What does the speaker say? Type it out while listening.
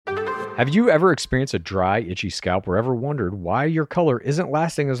Have you ever experienced a dry, itchy scalp or ever wondered why your color isn't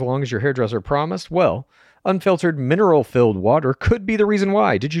lasting as long as your hairdresser promised? Well, unfiltered, mineral-filled water could be the reason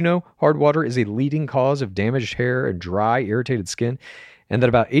why. Did you know hard water is a leading cause of damaged hair and dry, irritated skin? And that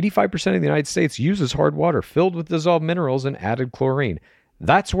about 85% of the United States uses hard water filled with dissolved minerals and added chlorine.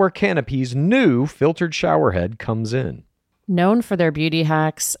 That's where Canopy's new filtered shower head comes in. Known for their beauty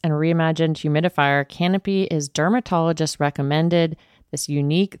hacks and reimagined humidifier, Canopy is dermatologist recommended. This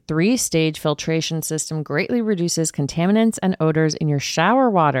unique 3-stage filtration system greatly reduces contaminants and odors in your shower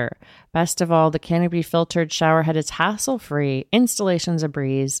water. Best of all, the Canopy filtered shower head is hassle-free, installation's a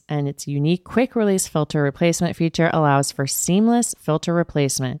breeze, and its unique quick-release filter replacement feature allows for seamless filter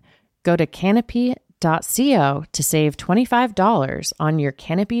replacement. Go to canopy.co to save $25 on your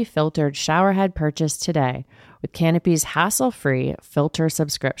Canopy filtered shower head purchase today with Canopy's hassle-free filter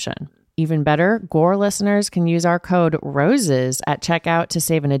subscription. Even better, Gore listeners can use our code ROSES at checkout to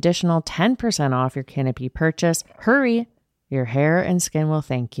save an additional 10% off your Canopy purchase. Hurry, your hair and skin will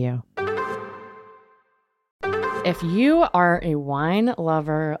thank you. If you are a wine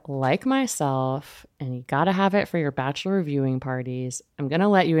lover like myself and you gotta have it for your bachelor viewing parties, I'm gonna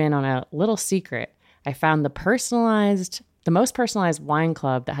let you in on a little secret. I found the most personalized wine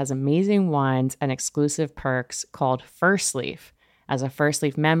club that has amazing wines and exclusive perks called First Leaf. As a First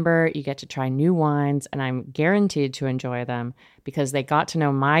Leaf member, you get to try new wines, and I'm guaranteed to enjoy them because they got to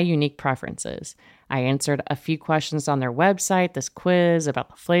know my unique preferences. I answered a few questions on their website, this quiz about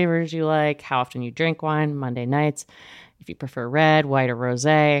the flavors you like, how often you drink wine, Monday nights, if you prefer red, white, or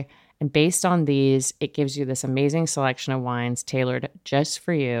rosé. And based on these, it gives you this amazing selection of wines tailored just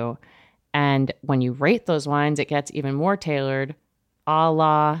for you. And when you rate those wines, it gets even more tailored, a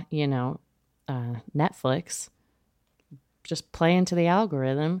la, Netflix. Just play into the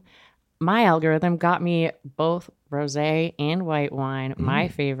algorithm. My algorithm got me both rosé and white wine, my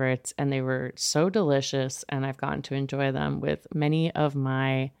favorites, and they were so delicious, and I've gotten to enjoy them with many of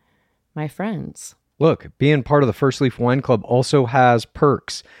my friends. Look, being part of the First Leaf Wine Club also has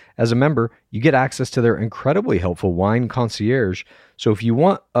perks. As a member, you get access to their incredibly helpful wine concierge. So if you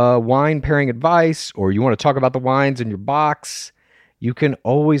want wine pairing advice or you want to talk about the wines in your box, you can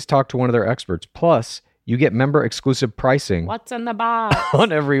always talk to one of their experts. Plus, you get member-exclusive pricing. What's in the box?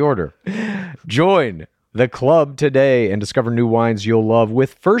 On every order. Join the club today and discover new wines you'll love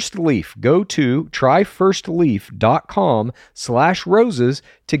with First Leaf. Go to tryfirstleaf.com/roses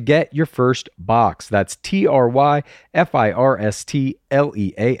to get your first box. That's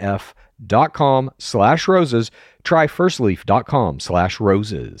tryfirstleaf.com/roses.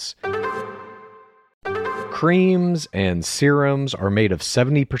 Tryfirstleaf.com/roses. Creams and serums are made of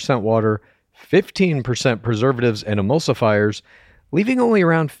 70% water, 15% preservatives and emulsifiers, leaving only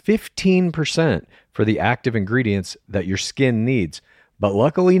around 15% for the active ingredients that your skin needs. But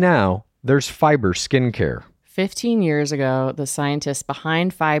luckily now, there's fiber skincare. 15 years ago, the scientists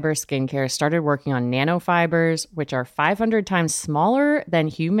behind fiber skincare started working on nanofibers, which are 500 times smaller than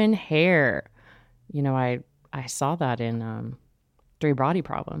human hair. I saw that in Three Body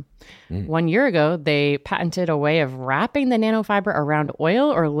Problem. 1 year ago, they patented a way of wrapping the nanofiber around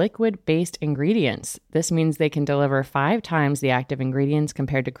oil or liquid-based ingredients. This means they can deliver 5 times the active ingredients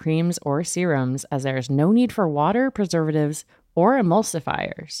compared to creams or serums, as there is no need for water, preservatives, or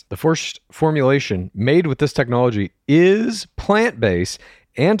emulsifiers. The first formulation made with this technology is plant-based,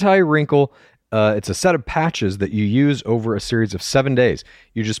 anti-wrinkle. It's a set of patches that you use over a series of 7 days.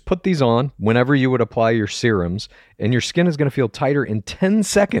 You just put these on whenever you would apply your serums, and your skin is going to feel tighter in 10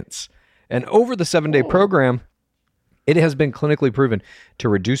 seconds. And over the 7-day program, it has been clinically proven to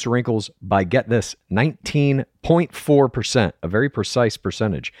reduce wrinkles by, get this, 19.4%, a very precise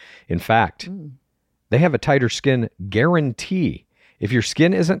percentage. In fact, they have a tighter skin guarantee. If your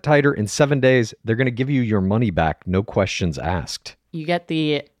skin isn't tighter in 7 days, they're going to give you your money back, no questions asked. You get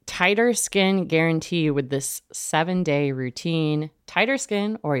the tighter skin guarantee with this 7-day routine. Tighter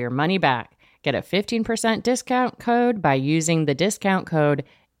skin or your money back. Get a 15% discount code by using the discount code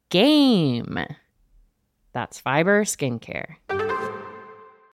GAME. That's Fiber Skincare.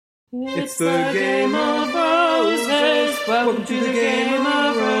 It's the Game of Roses. Welcome to the Game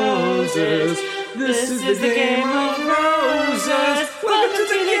of Roses. This is the Game of Roses. Welcome to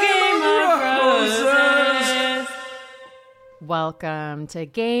the Game of Roses. Welcome to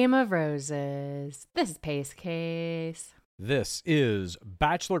Game of Roses. This is Pace Case. This is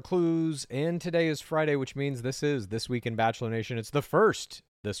Bachelor Clues, and today is Friday, which means this is This Week in Bachelor Nation. It's the first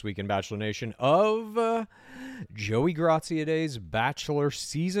This Week in Bachelor Nation of Joey Grazia Day's Bachelor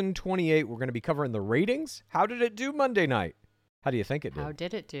Season 28. We're going to be covering the ratings. How did it do Monday night? How do you think it did? How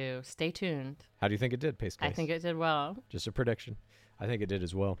did it do? Stay tuned. How do you think it did, Pace Case? I think it did well. Just a prediction. I think it did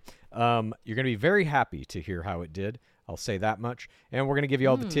as well. You're going to be very happy to hear how it did. I'll say that much. And we're going to give you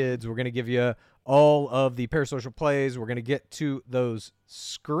all the tids. We're going to give you all of the parasocial plays. We're going to get to those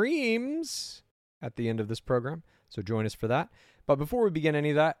screams at the end of this program. So join us for that. But before we begin any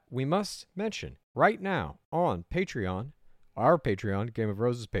of that, we must mention right now on Patreon, our Patreon, Game of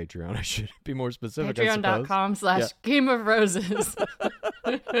Roses Patreon, I should be more specific, Patreon.com/Game of Roses.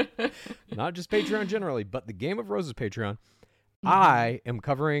 Not just Patreon generally, but the Game of Roses Patreon. I am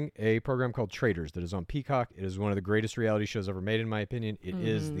covering a program called Traitors that is on Peacock. It is one of the greatest reality shows ever made, in my opinion. It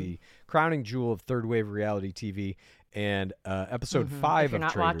is the crowning jewel of third wave reality TV. And episode 5 if you're of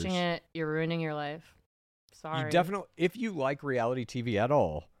not Traitors. watching it, you're ruining your life. Sorry. You definitely, if you like reality TV at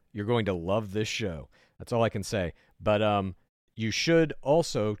all, you're going to love this show. That's all I can say. But you should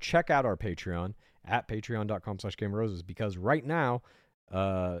also check out our Patreon at patreon.com/GameRoses, because right now,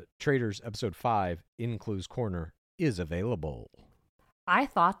 Traitors episode 5, In Clue's Corner, is available. I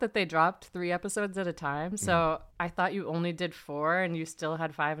thought that they dropped 3 episodes at a time, so I thought you only did 4 and you still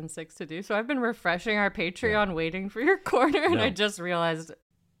had 5 and 6 to do. So I've been refreshing our Patreon waiting for your corner, and I just realized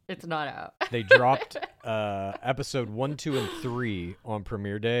it's not out. They dropped episode 1, 2, and 3 on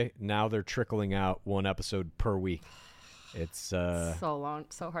premiere day. Now they're trickling out 1 episode per week. It's so long,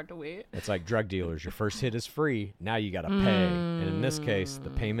 so hard to wait. It's like drug dealers. Your first hit is free. Now you got to pay. And in this case, the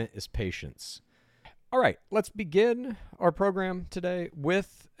payment is patience. All right, let's begin our program today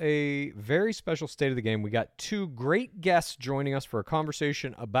with a very special State of the Game. We got 2 great guests joining us for a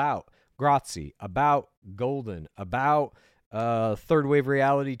conversation about Grazie, about Golden, about third wave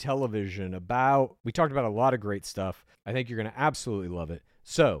reality television, we talked about a lot of great stuff. I think you're going to absolutely love it.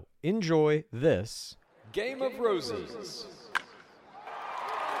 So enjoy this Game of Roses.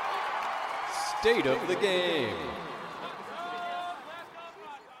 State of the Game.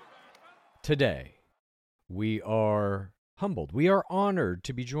 Today, we are humbled. We are honored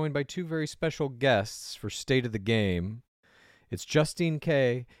to be joined by 2 very special guests for State of the Game. It's Justine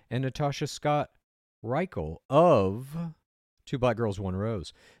Kay and Natasha Scott Reichel of Two Black Girls, One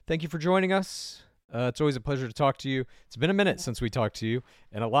Rose. Thank you for joining us. It's always a pleasure to talk to you. It's been a minute since we talked to you,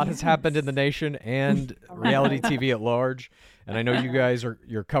 and a lot has happened in the nation and reality TV at large. And I know you guys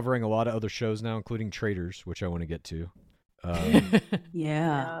you're covering a lot of other shows now, including Traitors, which I want to get to.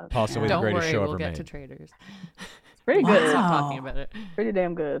 Possibly the greatest show ever we'll get made. to Traitors. It's pretty good. Stop talking about it. Pretty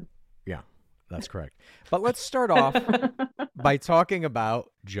damn good. Yeah, that's correct. But let's start off by talking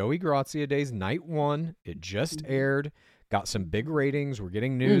about Joey Graziadei's Night 1. It just aired. Got some big ratings. We're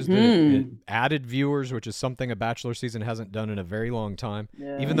getting news that it added viewers, which is something a Bachelor season hasn't done in a very long time,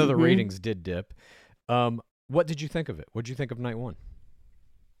 even though the ratings did dip. What did you think of it? What did you think of Night 1?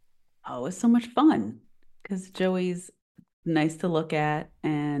 Oh, it was so much fun because Joey's nice to look at,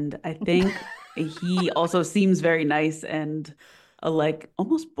 and I think he also seems very nice and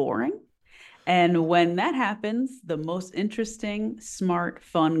almost boring. And when that happens, the most interesting, smart,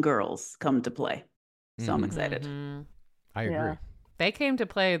 fun girls come to play. So I'm excited. I agree. Yeah. They came to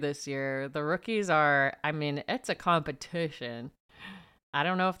play this year. The rookies it's a competition. I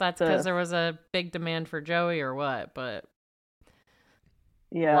don't know if that's because there was a big demand for Joey or what, but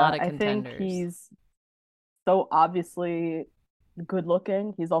a lot of contenders. I think he's so obviously good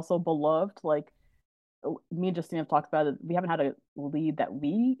looking. He's also beloved. Like, me and Justine have talked about it. We haven't had a lead that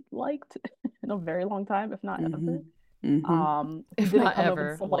we liked in a very long time, if not ever. If not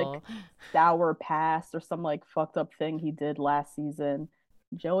ever, some sour past or some fucked up thing he did last season.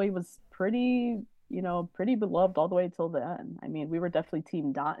 Joey was pretty beloved all the way till the end. I mean, we were definitely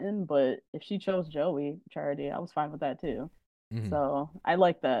Team Dotton, but if she chose Joey, Charity, I was fine with that too. So I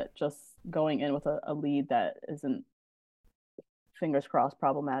like that, just going in with a lead that isn't, fingers crossed,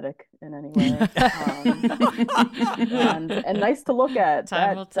 problematic in any way. And nice to look at.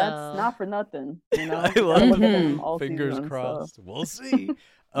 That's not for nothing, you know. I love it. All Fingers season, crossed. So. We'll see.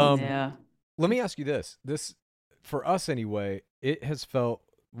 Let me ask you this. This, for us anyway, it has felt,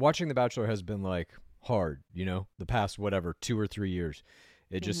 watching The Bachelor has been hard, the past 2 or 3 years.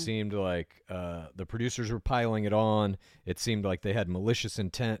 It just seemed like the producers were piling it on. It seemed like they had malicious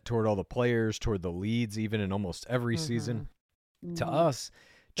intent toward all the players, toward the leads, even in almost every season. To us,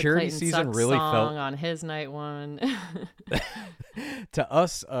 The charity Clayton season Sucks really song felt on his Night 1. to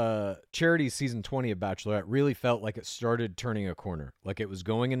us, charity season 20 of Bachelorette really felt like it started turning a corner, like it was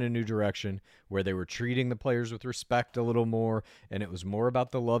going in a new direction where they were treating the players with respect a little more, and it was more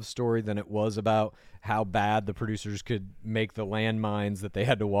about the love story than it was about how bad the producers could make the landmines that they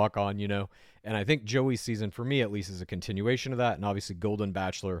had to walk on, And I think Joey's season, for me at least, is a continuation of that, and obviously Golden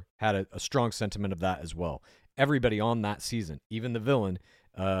Bachelor had a strong sentiment of that as well. Everybody on that season, even the villain,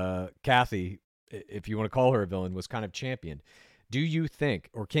 Kathy, if you want to call her a villain, was kind of championed. Do you think,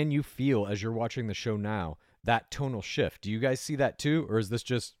 or can you feel as you're watching the show now, that tonal shift? Do you guys see that too? Or is this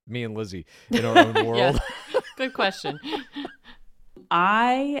just me and Lizzie in our own world? Good question.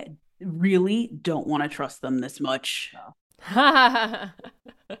 I really don't want to trust them this much. Right?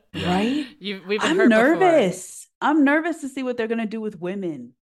 We've been I'm hurt nervous. I'm nervous to see what they're going to do with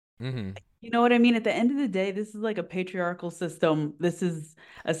women. Mm-hmm. You know what I mean? At the end of the day, this is like a patriarchal system. This is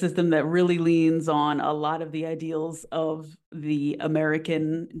a system that really leans on a lot of the ideals of the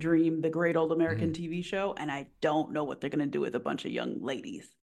American dream, the great old American TV show. And I don't know what they're going to do with a bunch of young ladies.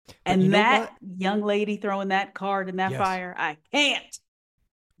 And you know that young lady throwing that card in that Yes. fire, I can't.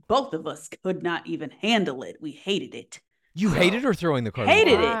 Both of us could not even handle it. We hated it. You hated her throwing the card?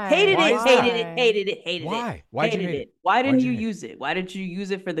 Hated Why? it. Hated Why it. is Hated that? it. Hated it. Hated it. Why? Why'd you Hated hate it? it? Why didn't Why'd you you hate use it? Why didn't you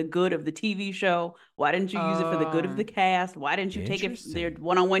use it for the good of the TV show? Why didn't you use it for the good of the cast? Why didn't you take it their Interesting.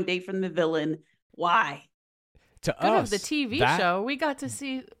 one-on-one date from the villain? Why? To Good us, of the TV that- show, we got to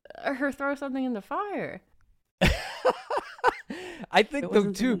see her throw something in the fire. I think It though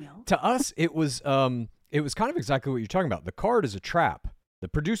wasn't too. something else? To us, it was kind of exactly what you're talking about. The card is a trap. The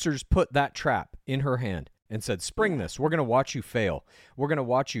producers put that trap in her hand and said, "Spring this. We're going to watch you fail. We're going to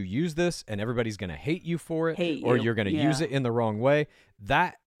watch you use this, and everybody's going to hate you for it, Hate or you. you're going to use it in the wrong way."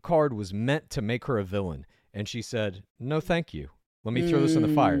 That card was meant to make her a villain, and she said, "No, thank you. Let me throw this in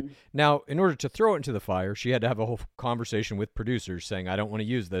the fire." Now, in order to throw it into the fire, she had to have a whole conversation with producers saying, "I don't want to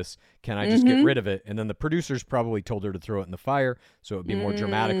use this. Can I just get rid of it?" And then the producers probably told her to throw it in the fire so it would be more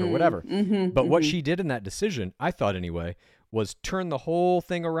dramatic or whatever. But what she did in that decision, I thought anyway, was turn the whole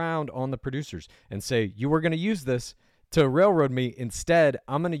thing around on the producers and say, "You were going to use this to railroad me. Instead,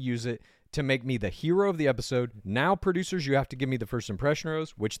 I'm going to use it to make me the hero of the episode. Now, producers, you have to give me the first impression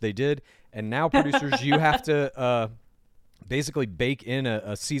rose," which they did. And now, producers, you have to basically bake in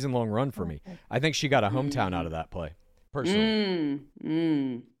a season-long run for me. I think she got a hometown out of that play, personally.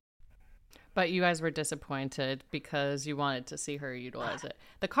 But you guys were disappointed because you wanted to see her utilize it.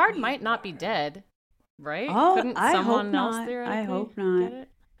 The card might not be dead, right? Oh, Couldn't I someone hope else not. theoretically I hope get not. it?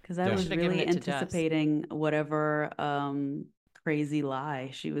 Because I Yeah. was Should've given really it to Jess. anticipating whatever crazy lie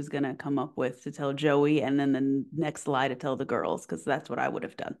she was going to come up with to tell Joey, and then the next lie to tell the girls, because that's what I would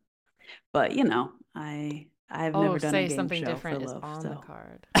have done. But, you know, I've never done a say game something show different for is love, on so. the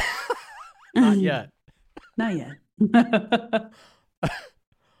card. Not yet. Not yet.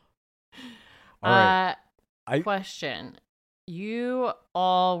 All right. Question. You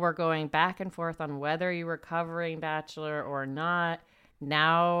all were going back and forth on whether you were covering Bachelor or not.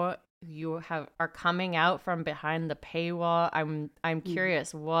 Now you are coming out from behind the paywall. I'm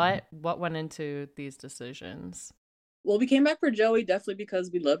curious, what went into these decisions? Well, we came back for Joey definitely because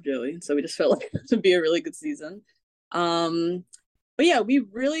we love Joey, so we just felt like it would be a really good season. But yeah, we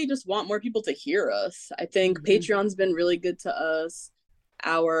really just want more people to hear us. I think Patreon's been really good to us.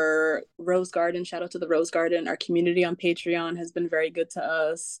 Our Rose Garden, shout out to the Rose Garden, our community on Patreon has been very good to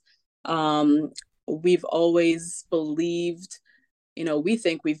us. We've always believed, you know, we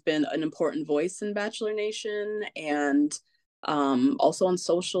think we've been an important voice in Bachelor Nation, and also on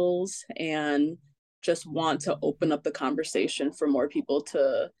socials, and just want to open up the conversation for more people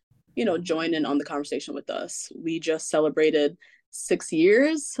to, you know, join in on the conversation with us. We just celebrated 6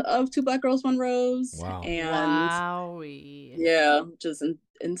 years of Two Black Girls, One Rose. Wow. And Wowie. yeah, which is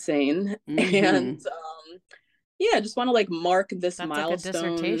insane. And yeah, just want to like mark this That's like a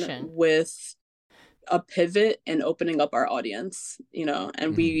milestone dissertation. with a pivot and opening up our audience, you know,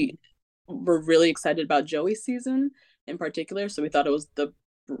 and we were really excited about Joey's season in particular, so we thought it was the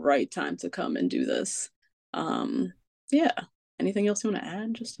right time to come and do this. Yeah. Anything else you want to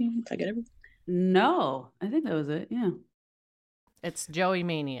add, Justine? Did I get everything? No, I think that was it. Yeah. It's Joey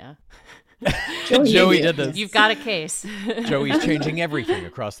Mania. Joey did this. You've got a case. Joey's changing everything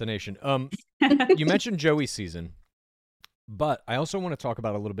across the nation. You mentioned Joey's season, but I also want to talk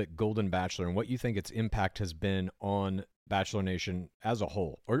about a little bit Golden Bachelor and what you think its impact has been on Bachelor Nation as a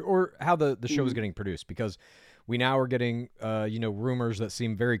whole, or how the show is getting produced, because we now are getting rumors that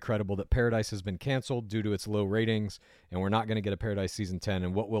seem very credible that Paradise has been canceled due to its low ratings, and we're not going to get a Paradise season 10,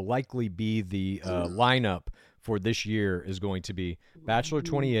 and what will likely be the lineup for this year is going to be Bachelor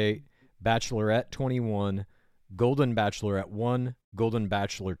 28, Bachelorette 21, Golden Bachelorette 1, Golden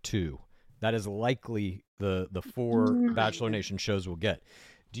Bachelor 2. That is likely the 4 Bachelor Nation shows we'll get.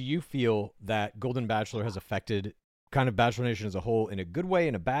 Do you feel that Golden Bachelor has affected kind of Bachelor Nation as a whole in a good way,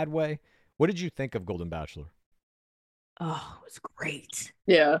 in a bad way? What did you think of Golden Bachelor? Oh, it was great.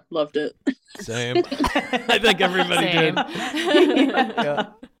 Yeah, loved it. Same. I think everybody Same. did. Yeah.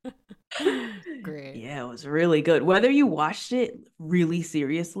 Great. Yeah, it was really good. Whether you watched it really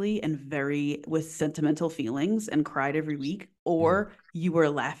seriously and very with sentimental feelings and cried every week, or you were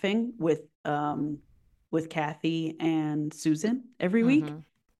laughing with Kathy and Susan every week, Mhm.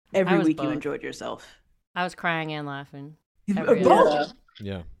 every was week you both. enjoyed yourself. I was crying and laughing. Every Both. episode.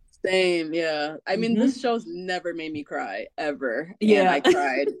 Yeah. Same, yeah. I mean, Mhm. this show's never made me cry ever, and Yeah. I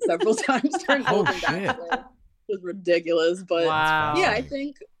cried several times during Oh, Golden shit. Bachelor. It was ridiculous, but Wow. yeah, I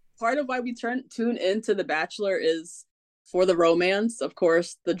think part of why we tune into The Bachelor is for the romance. Of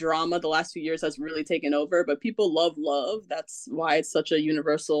course, the drama the last few years has really taken over, but people love love. That's why it's such a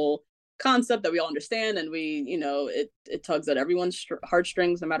universal concept that we all understand, and we, it tugs at everyone's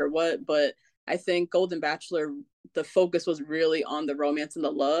heartstrings no matter what. But I think Golden Bachelor, the focus was really on the romance and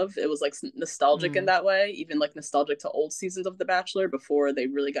the love. It was like nostalgic in that way, even like nostalgic to old seasons of The Bachelor before they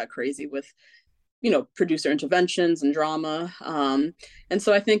really got crazy with producer interventions and drama. And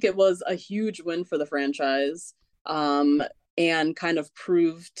so I think it was a huge win for the franchise, and kind of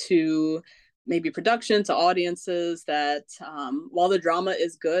proved to maybe production, to audiences, that while the drama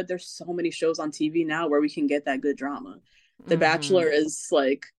is good, there's so many shows on TV now where we can get that good drama. The Bachelor is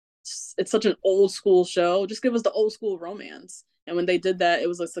like, it's such an old school show. Just give us the old school romance. And when they did that, it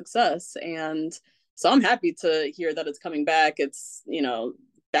was a success. And so I'm happy to hear that it's coming back. It's,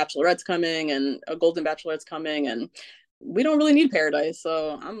 Bachelorette's coming and a Golden Bachelorette's coming, and we don't really need Paradise.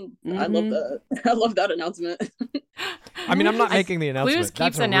 So I love that. I love that announcement. I mean, I'm not making the announcement. Clues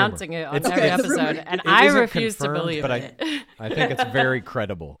keeps announcing it on It's- every it's- episode, and it I isn't refuse to confirmed, believe but it. I think it's very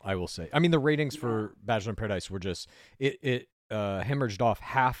credible, I will say. I mean, the ratings for Bachelor in Paradise were just, it hemorrhaged off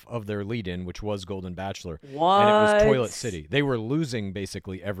half of their lead-in, which was Golden Bachelor. What? And it was Toilet City. They were losing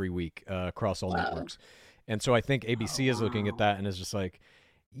basically every week across all networks. And so I think ABC is looking at that and is just like,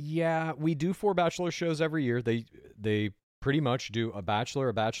 yeah, we do 4 Bachelor shows every year. They pretty much do a Bachelor,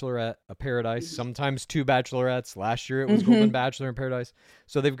 a Bachelorette, a Paradise, sometimes 2 Bachelorettes. Last year it was Golden Bachelor and Paradise.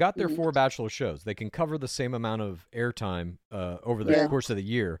 So they've got their 4 Bachelor shows. They can cover the same amount of airtime over the course of the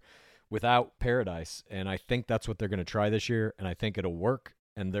year without Paradise. And I think that's what they're going to try this year. And I think it'll work.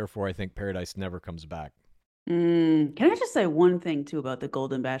 And therefore, I think Paradise never comes back. Can I just say one thing too about the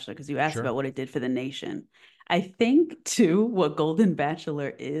Golden Bachelor? Because you asked Sure. about what it did for the nation. I think too, what Golden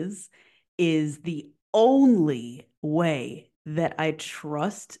Bachelor is the only way that I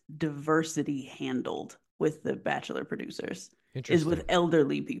trust diversity handled with the Bachelor producers is Interesting. with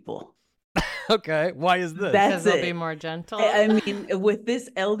elderly people. Okay. Why is this? Because they'll it. be more gentle. I mean, with this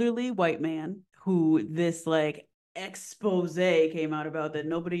elderly white man who this like expose came out about that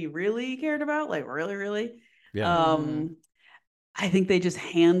nobody really cared about, like really. Yeah. I think they just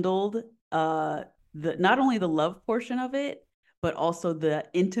handled the not only the love portion of it, but also the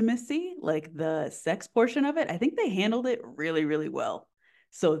intimacy, like the sex portion of it. I think they handled it really, really well.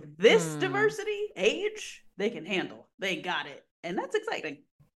 So this diversity, age, they can handle. They got it. And that's exciting.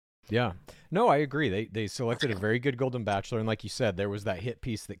 Yeah. No, I agree. They selected a very good Golden Bachelor. And like you said, there was that hit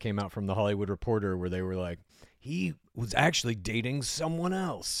piece that came out from the Hollywood Reporter where they were like, he was actually dating someone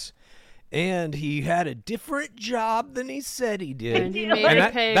else. And he had a different job than he said he did. And he made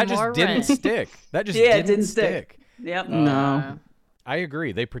her pay that just more didn't rent. stick. That just Yeah, it didn't didn't stick. Yep. No. I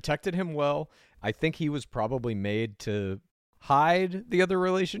agree. They protected him well. I think he was probably made to hide the other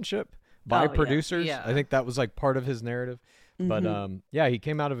relationship by Oh, yeah. producers. Yeah. I think that was like part of his narrative. But yeah, he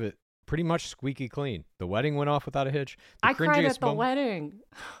came out of it pretty much squeaky clean. The wedding went off without a hitch. The I cried cringiest at the moment- wedding.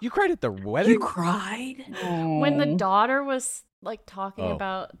 You cried at the wedding? You cried? When the daughter was like talking Oh,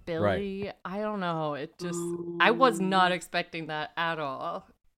 about Billy, I don't know. It just, I was not expecting that at all.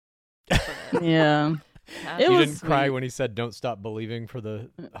 Yeah. That It You was didn't cry sweet. when he said "Don't stop believing" for the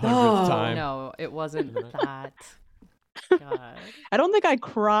 100th Oh, time. No, it wasn't that. God. I don't think I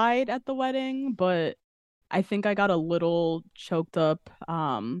cried at the wedding, but I think I got a little choked up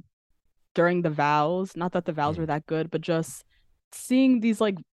during the vows. Not that the vows were that good, but just seeing these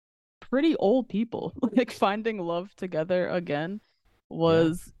like pretty old people like finding love together again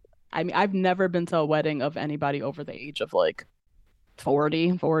was I mean, I've never been to a wedding of anybody over the age of like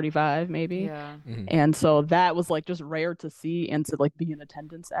 40, 45 maybe. Yeah. And so that was like just rare to see and to like be in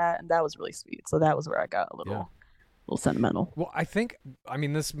attendance at, and that was really sweet. So that was where I got a little sentimental. Well, I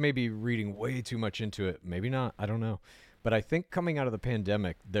mean, this may be reading way too much into it. Maybe not. I don't know. But I think coming out of the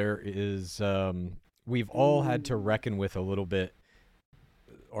pandemic, there is, we've all had to reckon with a little bit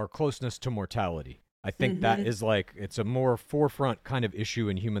our closeness to mortality. I think that is like, it's a more forefront kind of issue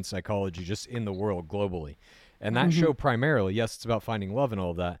in human psychology, just in the world globally. And that show primarily, yes, it's about finding love and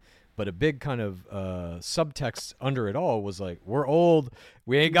all of that, but a big kind of subtext under it all was like, we're old,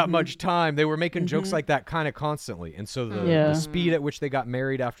 we ain't got much time. They were making jokes like that kind of constantly. And so the speed at which they got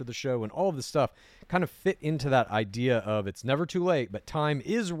married after the show and all of this stuff kind of fit into that idea of it's never too late, but time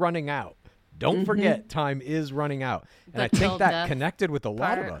is running out. Don't forget, time is running out. And I think that connected with a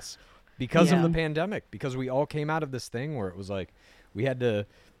lot of us because of the pandemic, because we all came out of this thing where it was like we had to,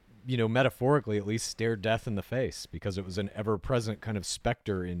 you know, metaphorically at least stare death in the face because it was an ever-present kind of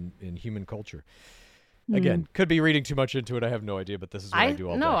specter in human culture. Again, could be reading too much into it. I have no idea, but this is what I do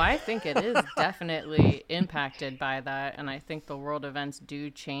all day. No, I think it is definitely impacted by that, and I think the world events do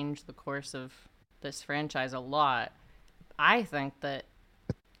change the course of this franchise a lot. I think that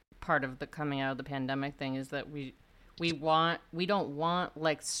part of the coming out of the pandemic thing is that we don't want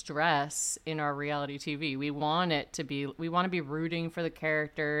like stress in our reality TV. We want to be rooting for the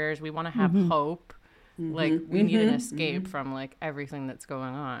characters. We want to have hope. Like we need an escape from like everything that's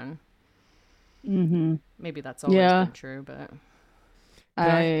going on. Maybe that's always been true, but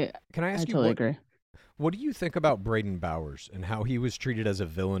can I ask you totally agree. What do you think about Braden Bowers and how he was treated as a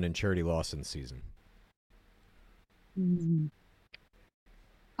villain in Charity Lawson's season?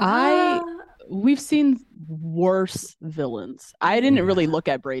 We've seen worse villains. I didn't really look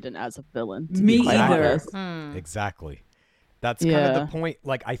at Braden as a villain. Me either. Exactly. That's kind of the point.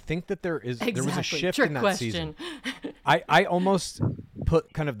 Like, I think that there was a shift in that season. I almost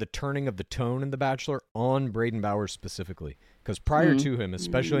put kind of the turning of the tone in The Bachelor on Braden Bowers specifically. Because prior to him,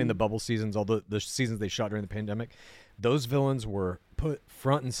 especially in the bubble seasons, all the seasons they shot during the pandemic, those villains were put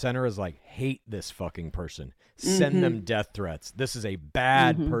front and center as like, hate this fucking person. Send them death threats. This is a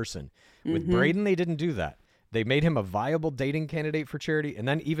bad person. With Braden, they didn't do that. They made him a viable dating candidate for Charity, and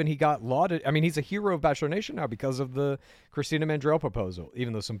then even he got lauded. I mean, he's a hero of Bachelor Nation now because of the Christina Mandrell proposal,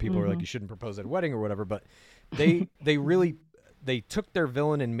 even though some people are like, you shouldn't propose at a wedding or whatever. But they took their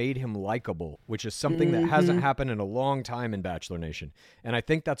villain and made him likable, which is something that hasn't happened in a long time in Bachelor Nation. And I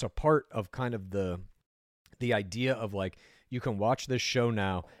think that's a part of kind of the idea of like, you can watch this show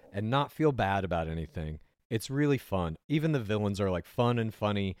now and not feel bad about anything. It's really fun. Even the villains are like fun and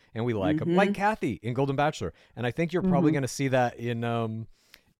funny, and we like them. Like Kathy in Golden Bachelor. And I think you're probably going to see that in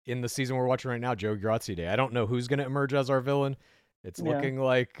the season we're watching right now, Joe Grazie Day. I don't know who's going to emerge as our villain. It's looking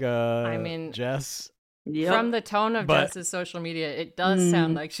like Jess. Yep. From the tone of Jess's social media, it does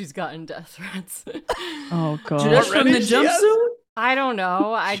sound like she's gotten death threats. Oh, God. Just from the jumpsuit? I don't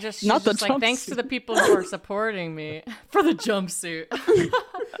know. She's Not the just like, thanks to the people who are supporting me for the jumpsuit.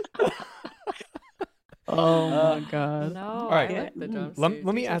 Oh my God. No, all right. I like the jumpsuit.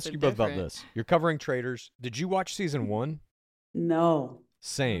 Let me ask you both about this. You're covering Traitors. Did you watch season 1? No.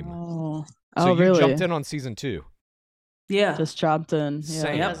 Same. Oh, so you really? jumped in on season 2. Yeah. Just chopped in. Yeah.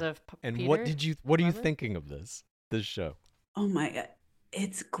 Same. Because of And Peter? what are you thinking of this show? Oh my God.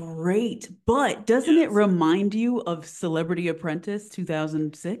 It's great. But doesn't it remind you of Celebrity Apprentice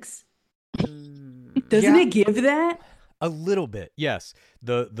 2006? Doesn't it give that? A little bit, yes.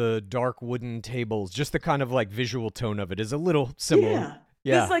 The dark wooden tables, just the kind of like visual tone of it is a little similar.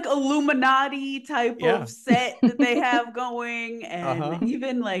 Yeah. This like Illuminati type of set that they have going, and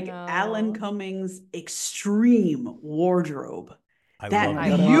even like Alan Cummings' extreme wardrobe.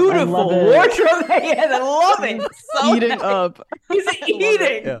 That beautiful wardrobe they had. I love it. So eating up. He's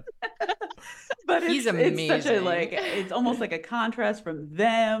eating. Yeah. But he's amazing. It's such a amazing. it's almost like a contrast from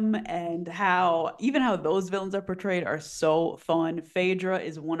them, and how those villains are portrayed are so fun. Phaedra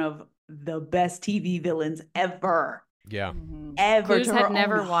is one of the best TV villains ever. Yeah. Ever. Cruz To her had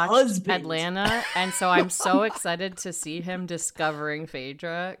never own watched husband. Atlanta, and so I'm so excited to see him discovering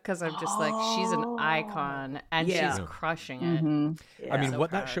Phaedra, because I'm just like, she's an icon, and she's crushing it. I mean, So what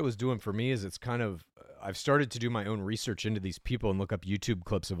proud. that show is doing for me is it's kind of, I've started to do my own research into these people and look up YouTube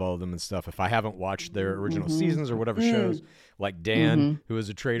clips of all of them and stuff. If I haven't watched their original seasons or whatever shows, like Dan, who is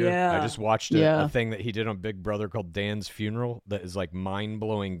a traitor. I just watched a thing that he did on Big Brother called Dan's Funeral that is like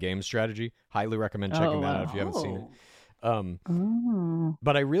mind-blowing game strategy. Highly recommend checking that out if you haven't seen it.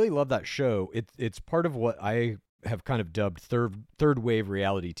 But I really love that show. It's part of what I have kind of dubbed third wave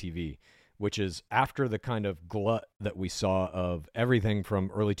reality TV, which is after the kind of glut that we saw of everything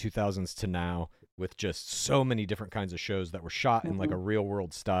from early 2000s to now, with just so many different kinds of shows that were shot in like a real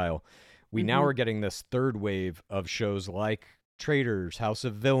world style. We now are getting this third wave of shows like Traitors, House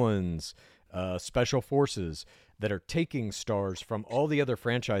of Villains, Special Forces, that are taking stars from all the other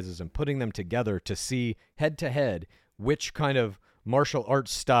franchises and putting them together to see head to head which kind of martial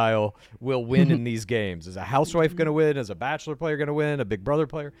arts style will win in these games. Is a housewife going to win? Is a Bachelor player going to win? A Big Brother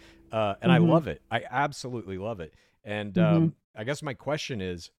player? And I love it. I absolutely love it. And I guess my question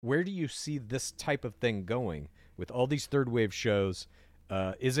is, where do you see this type of thing going with all these third wave shows?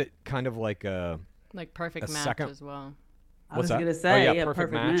 Is it kind of like a Like Perfect A Match second- as well. I was What's that? gonna say, Oh, yeah, yeah,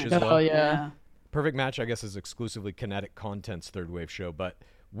 Perfect Perfect Match as Match. well. Oh, yeah. Perfect Match, I guess, is exclusively Kinetic Content's third wave show, but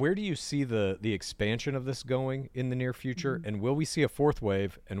where do you see the expansion of this going in the near future? And will we see a fourth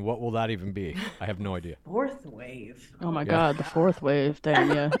wave? And what will that even be? I have no idea. Fourth wave. Oh my Yeah. God, the fourth wave. Damn,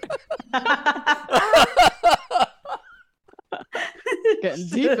 yeah. Getting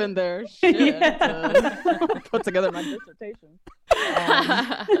deep in there. Shit. Yeah. Put together my dissertation.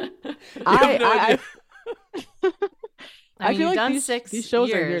 have no I I mean, feel you've like done these, 6 these shows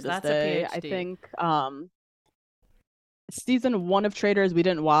years. are here to That's stay. a PhD. I think season 1 of Traders we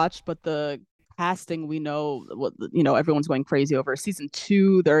didn't watch, but the casting we know what everyone's going crazy over. Season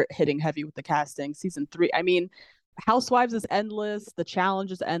 2 they're hitting heavy with the casting. Season 3, I mean, Housewives is endless. The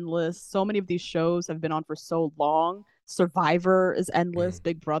Challenge is endless. So many of these shows have been on for so long. Survivor is endless.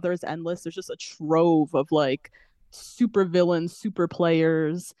 Big Brother is endless. There's just a trove of like super villains, super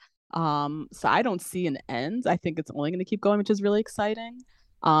players. So I don't see an end. I think it's only going to keep going, which is really exciting.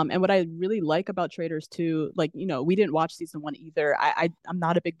 And what I really like about Traders too, like, we didn't watch season 1 either. I'm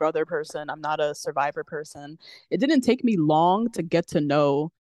not a Big Brother person. I'm not a Survivor person. It didn't take me long to get to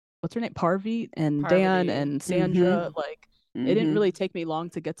know, what's her name? Parvati and Dan Parvati. and Sandra. Mhm. Like, it didn't really take me long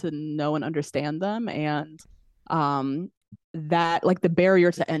to get to know and understand them. And that, like, the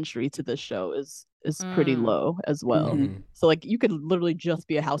barrier to entry to this show is pretty low as well. Mhm. So like you could literally just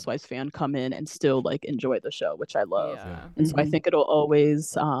be a Housewives fan, come in and still like enjoy the show, which I love. Yeah. And so I think it'll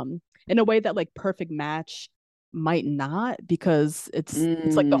always in a way that like Perfect Match might not, because it's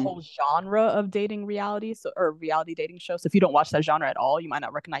like the whole genre of dating reality, or reality dating show. So if you don't watch that genre at all, you might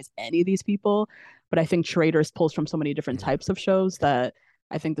not recognize any of these people. But I think Traders pulls from so many different types of shows that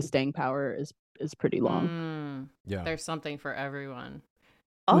I think the staying power is pretty long. Yeah. There's something for everyone.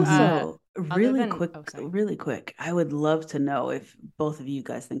 Also, other really than- quick, oh, sorry. really quick. I would love to know if both of you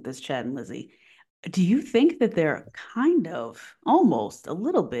guys think this, Chad and Lizzie. Do you think that they're kind of, almost a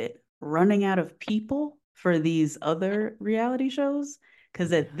little bit, running out of people for these other reality shows?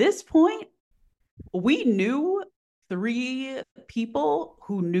 Because at this point, we knew 3 people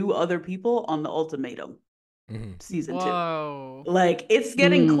who knew other people on the Ultimatum season 2. Whoa. Like, it's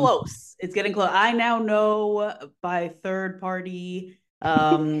getting close. It's getting close. I now know by third party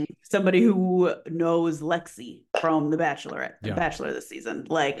somebody who knows Lexi from The Bachelorette, Yeah. Bachelor this season.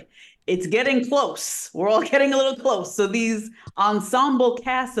 Like, it's getting close. We're all getting a little close. So these ensemble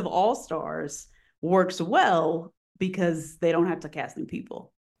casts of all-stars works well because they don't have to cast new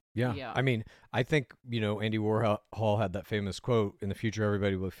people. Yeah. Yeah. I mean, I think, Andy Warhol had that famous quote, in the future,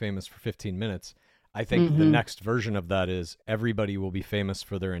 everybody will be famous for 15 minutes. I think the next version of that is everybody will be famous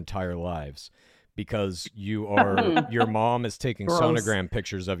for their entire lives, because your mom is taking Gross. sonogram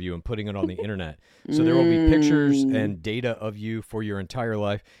pictures of you and putting it on the internet. So there will be pictures and data of you for your entire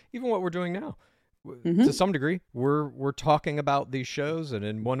life, even what we're doing now. To some degree, we're talking about these shows, and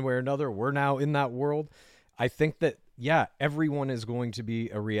in one way or another, we're now in that world. I think that, yeah, everyone is going to be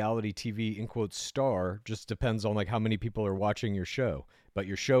a reality TV, in quotes, star. Just depends on like how many people are watching your show. But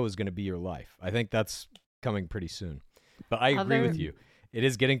your show is going to be your life. I think that's coming pretty soon. But I agree with you. It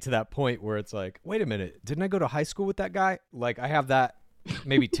is getting to that point where it's like, wait a minute, didn't I go to high school with that guy? Like, I have that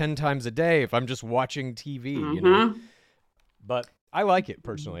maybe 10 times a day if I'm just watching TV, But I like it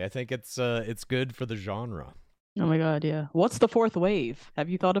personally. I think it's good for the genre. Oh my God, yeah. What's the fourth wave? Have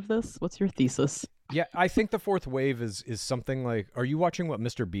you thought of this? What's your thesis? Yeah, I think the fourth wave is something like, are you watching what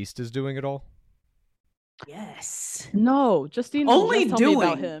Mr. Beast is doing at all? Yes. No, Justine Only just tell me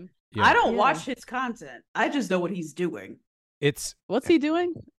about doing. him. Yeah. I don't Yeah. watch his content. I just know what he's doing. What's he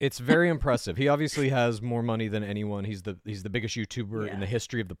doing? It's very impressive. He obviously has more money than anyone. He's the biggest YouTuber in the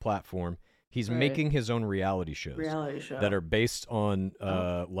history of the platform. He's Right. making his own reality shows that are based on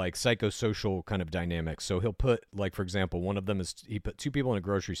like psychosocial kind of dynamics. So he'll put, like, for example, one of them is he put 2 people in a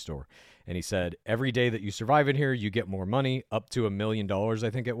grocery store, and he said, every day that you survive in here, you get more money, up to $1 million, I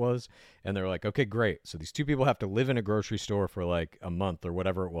think it was. And they're like, okay, great. So these 2 people have to live in a grocery store for like a month or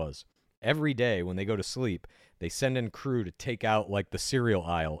whatever it was. Every day when they go to sleep, they send in crew to take out, like, the cereal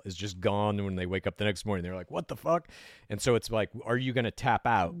aisle is just gone when they wake up the next morning. They're like, what the fuck? And so it's like, are you going to tap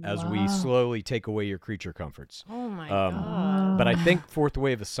out as we slowly take away your creature comforts? Oh my God. But I think fourth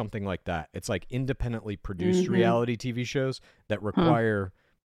wave is something like that. It's like independently produced reality TV shows that require,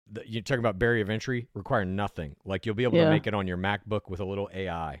 you're talking about barrier of entry, require nothing. Like, you'll be able to make it on your MacBook with a little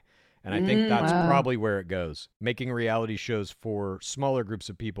AI. And I think that's probably where it goes. Making reality shows for smaller groups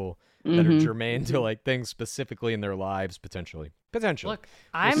of people that are germane to like things specifically in their lives, potentially. Look,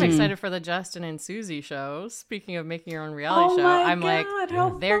 I'm excited for the Justin and Susie show. Speaking of making your own reality show, my I'm God, how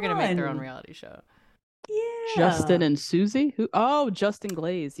like, they're going to make their own fun. reality show. Yeah. Justin and Susie? Who? Oh, Justin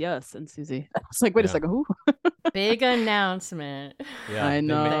Glaze, yes, and Susie. I was like, wait a Yeah. second, who? Big announcement. Yeah, I they made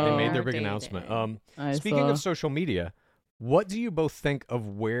their They're big dating. announcement. I Speaking saw. of social media, what do you both think of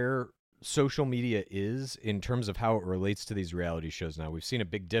where social media is in terms of how it relates to these reality shows now? We've seen a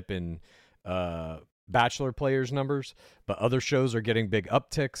big dip in Bachelor players numbers, but other shows are getting big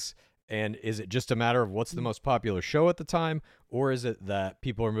upticks. And is it just a matter of what's the most popular show at the time, or is it that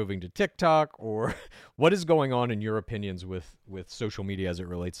people are moving to TikTok, or what is going on in your opinions with social media as it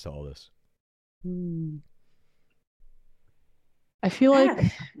relates to all this? Hmm. I feel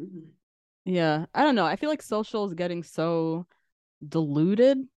like, yeah, I don't know. I feel like social is getting so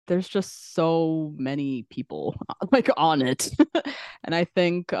diluted. There's just so many people like on it. And I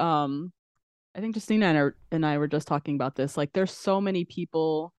think Justina and I were just talking about this. Like there's so many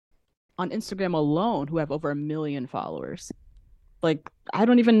people on Instagram alone who have over 1 million followers. Like I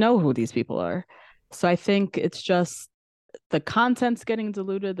don't even know who these people are. So I think it's just the content's getting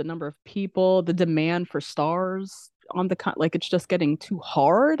diluted, the number of people, the demand for stars on like it's just getting too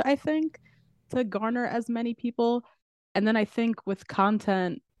hard, I think, to garner as many people. And then I think with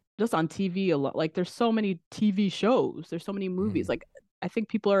content just on TV a lot, like there's so many TV shows, there's so many movies. Like I think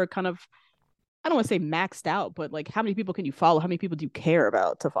people are kind of, I don't want to say maxed out, but like how many people can you follow? How many people do you care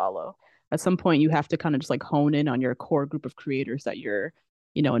about to follow? At some point you have to kind of just like hone in on your core group of creators that you're,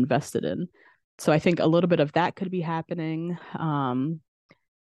 invested in. So I think a little bit of that could be happening.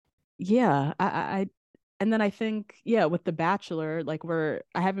 Yeah, and then I think, yeah, with The Bachelor, like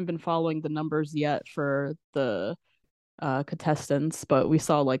I haven't been following the numbers yet for the contestants, but we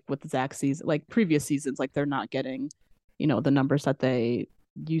saw like with Zach season, like previous seasons, like they're not getting, the numbers that they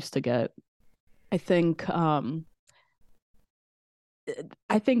used to get. I think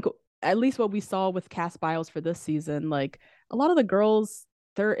I think at least what we saw with cast bios for this season, like a lot of the girls,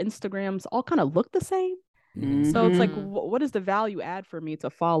 their Instagrams all kind of look the same. So it's like, Mhm. what is the value add for me to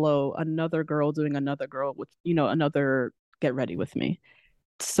follow another girl doing another girl with, another get ready with me?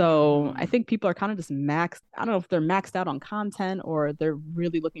 So I think people are kind of just maxed. I don't know if they're maxed out on content or they're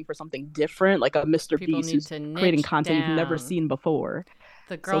really looking for something different, like a Mr. People Beast need who's to creating niche content you've never down. seen before.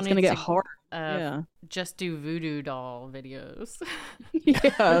 The So girl it's gonna needs get to hard. Yeah. just do voodoo doll videos.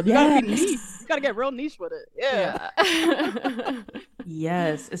 Yeah. You gotta be niche. Yes. You gotta get real niche with it. Yeah. Yeah.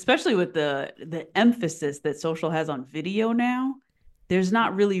 Yes, especially with the emphasis that social has on video now. There's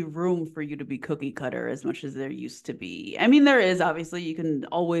not really room for you to be cookie cutter as much as there used to be. I mean, there is obviously you can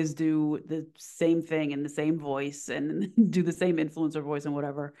always do the same thing in the same voice and do the same influencer voice and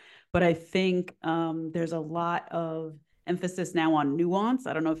whatever. But I think there's a lot of emphasis now on nuance.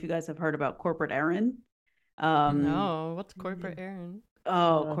 I don't know if you guys have heard about corporate Erin. No, what's corporate Erin?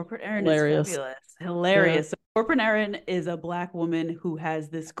 Oh, Uh, Corporate Erin is hilarious. fabulous. Hilarious. So Corporate Erin is a Black woman who has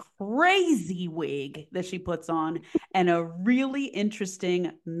this crazy wig that she puts on and a really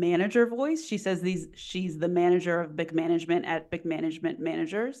interesting manager voice. She says she's the manager of big management at Big Management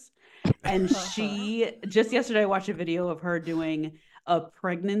Managers. And she just yesterday I watched a video of her doing a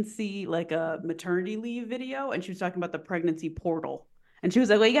pregnancy, like a maternity leave video, and she was talking about the pregnancy portal. And she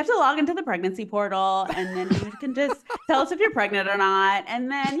was like, well, you have to log into the pregnancy portal and then you can just tell us if you're pregnant or not. And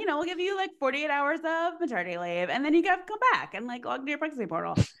then, we'll give you like 48 hours of maternity leave. And then you got to come back and like log into your pregnancy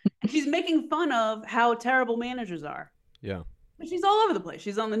portal. And she's making fun of how terrible managers are. Yeah. But she's all over the place.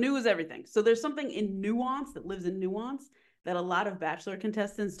 She's on the news, everything. So there's something in nuance that lives in nuance that a lot of Bachelor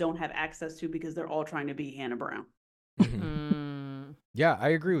contestants don't have access to because they're all trying to be Hannah Brown. Yeah, I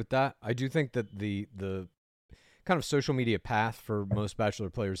agree with that. I do think that the kind of social media path for most Bachelor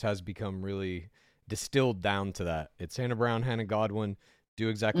players has become really distilled down to that. It's Hannah Brown, Hannah Godwin, do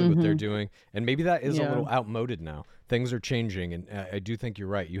exactly what they're doing. And maybe that is a little outmoded now. Things are changing, and I do think you're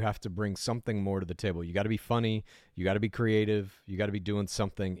right. You have to bring something more to the table. You got to be funny. You got to be creative. You got to be doing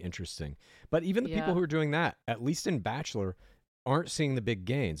something interesting. But even the people who are doing that, at least in Bachelor, aren't seeing the big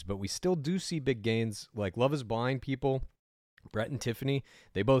gains. But we still do see big gains, like Love is Blind people. Brett and Tiffany,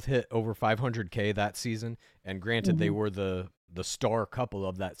 they both hit over 500K that season. And granted, they were the star couple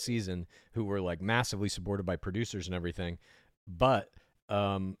of that season who were like massively supported by producers and everything. But,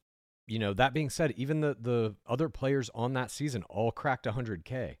 that being said, even the other players on that season all cracked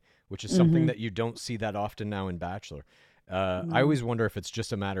 100K, which is something that you don't see that often now in Bachelor. I always wonder if it's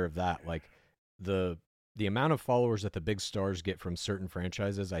just a matter of that. Like the amount of followers that the big stars get from certain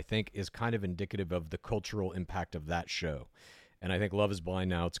franchises, I think, is kind of indicative of the cultural impact of that show. And I think Love is Blind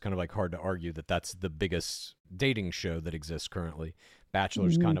now, it's kind of like hard to argue that that's the biggest dating show that exists currently.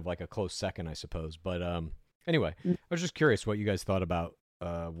 Bachelor's kind of like a close second, I suppose. But anyway, I was just curious what you guys thought about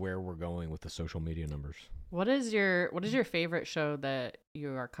where we're going with the social media numbers. What is your favorite show that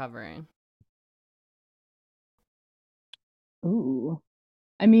you are covering? Ooh.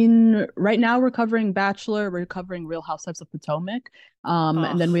 I mean, right now we're covering Bachelor, we're covering Real Housewives of Potomac.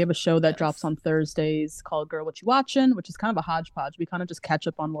 And then we Oh, have a show that drops yes. on Thursdays called Girl What You Watching, which is kind of a hodgepodge. We kind of just catch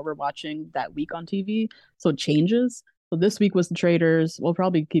up on what we're watching that week on TV. So it changes. So this week was The Traitors. We'll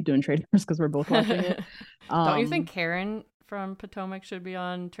probably keep doing Traitors because we're both watching it. Don't you think Um, Karen from Potomac should be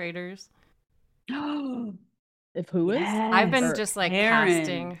on Traders? if who is? I've been Or Yes, just like casting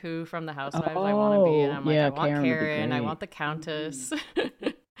Karen. who from the Housewives I want to be, and oh, I'm like, I yeah, want Karen would be Karen, I great. want the Countess. Yeah,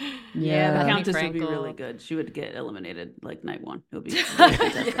 the Yeah. Bethany Countess would be really Frankel. good. She would get eliminated like night one. It would be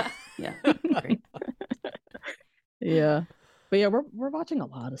fantastic. Yeah. Yeah, great. Yeah. But yeah, we're watching a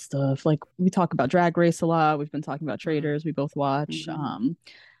lot of stuff. Like we talk about Drag Race a lot. We've been talking about Traders. We both watch. Mhm.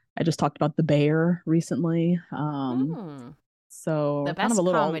 I just talked about The Bear recently. Hmm. So The we're kind of a best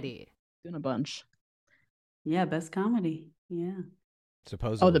little comedy. doing a bunch. Yeah, best comedy. Yeah.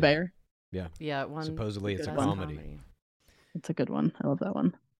 Supposedly. Oh, The Bear. Yeah. Yeah, one. Supposedly it's a good best one. comedy. It's a good one. I love that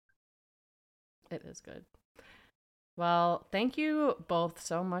one. It is good. Well, thank you both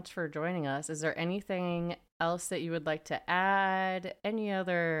so much for joining us. Is there anything else that you would like to add? Any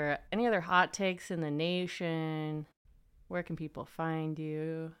other hot takes in the nation? Where can people find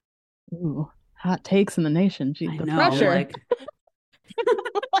you? Ooh, hot takes in the nation. Gee, I the know. pressure. Like,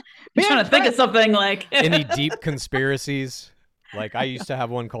 I'm trying to think of something like Any deep conspiracies? Like I used to have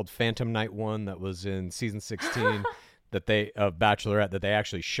one called Phantom Night One that was in season 16 that they of Bachelorette that they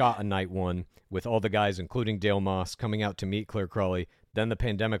actually shot a night one with all the guys, including Dale Moss, coming out to meet Claire Crawley. Then the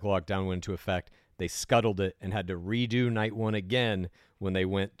pandemic lockdown went into effect. They scuttled it and had to redo night one again when they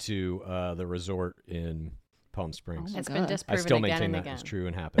went to the resort in Palm Springs. Oh my It's been God. I disproven still again maintain and that again. is true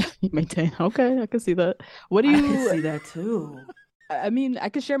and happened. You maintain. Okay, I can see that. What do I you can see that too. I mean, I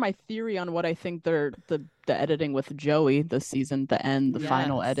could share my theory on what I think they're the editing with Joey this season, the end, the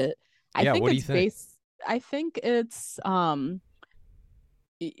final Yes. edit. I Yeah, think what do you it's think? I think it's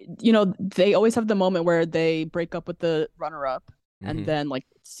you know, they always have the moment where they break up with the runner up and Mhm. then like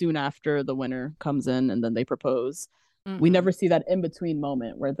soon after the winner comes in and then they propose. We Mhm. never see that in between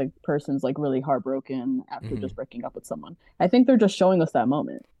moment where the person's like really heartbroken after Mhm. just breaking up with someone. I think they're just showing us that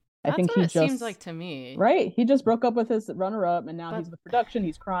moment. I That's think what he it seems just like to me. right. He just broke up with his runner up and now But- he's with production.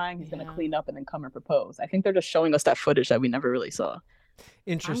 He's crying. He's going Yeah. to clean up and then come and propose. I think they're just showing us that footage that we never really saw.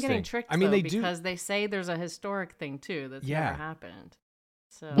 Interesting. I'm getting tricked I mean, though they do. because they say there's a historic thing too that's Yeah. never happened.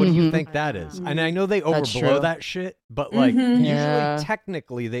 So What do you Mhm. think I that don't is? know. And I know they That's overblow true. that shit, but like Mhm. Yeah. usually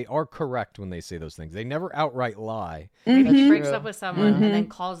technically they are correct when they say those things. They never outright lie. Maybe he Mhm. breaks true. up with someone Mhm. and then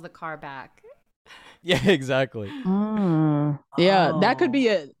calls the car back. Yeah, exactly. Yeah, that could Oh. be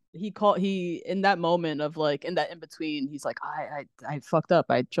it. He in that moment of like in that in between, he's like, I fucked up.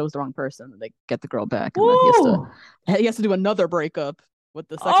 I chose the wrong person. And they get the girl back, and then Ooh. he has to do another breakup with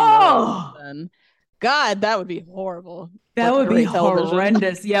the second Oh. girl. And God, that would be horrible. That Such would be great television.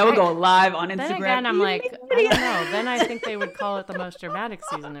 horrendous. Yeah, we'll I- go live on Instagram. Then again, I'm like, I don't know. Then I think they would call it the most dramatic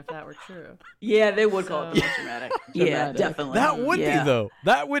season if that were true. Yeah, they would call it the So- most dramatic. Yeah, Dramatic. definitely. That would Yeah. be though.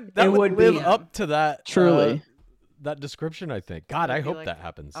 That would It would would be. live up to that Truly. that description, I think. God, It'd I be hope like that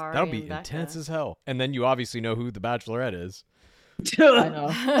happens. Ari That'll be and intense Becca. as hell. And then you obviously know who the Bachelorette is. I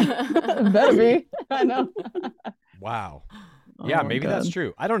know. Better be. I know. Wow. Yeah, Oh, maybe that's God.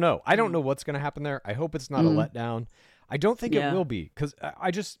 true. I don't know. I don't know what's going to happen there. I hope it's not a letdown. I don't think it Yeah. will be because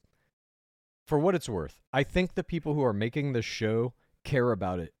I just, for what it's worth, I think the people who are making the show care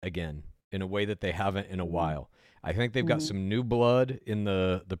about it again in a way that they haven't in a while. I think they've got some new blood in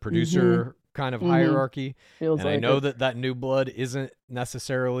the producer kind of hierarchy. Feels And I like know it. that new blood isn't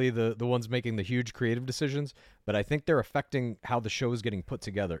necessarily the ones making the huge creative decisions, but I think they're affecting how the show is getting put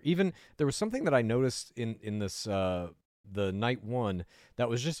together. Even there was something that I noticed in this the night one that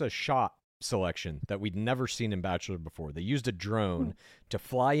was just a shot selection that we'd never seen in Bachelor before. They used a drone to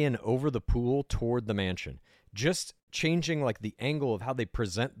fly in over the pool toward the mansion. Just changing like the angle of how they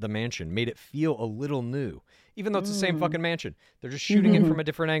present the mansion made it feel a little new. Even though it's the same fucking mansion, they're just shooting it from a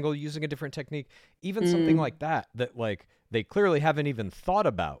different angle, using a different technique. Even something like that like they clearly haven't even thought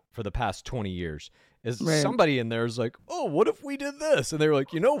about for the past 20 years. Is Right. somebody in there is like, oh, what if we did this? And they were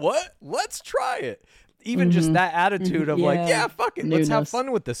like, you know what? Let's try it. Even just that attitude of like, Yeah. yeah, fuck it. Let's have Newness.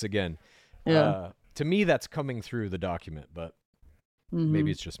 fun with this again. Yeah. To me, that's coming through the document, but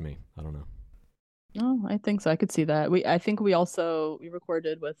maybe it's just me. I don't know. No, I think so. I could see that. I think we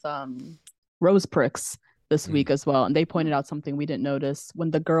recorded with Rose Pricks this week as well, and they pointed out something we didn't notice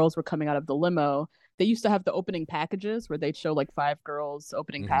when the girls were coming out of the limo. They used to have the opening packages where they'd show like 5 girls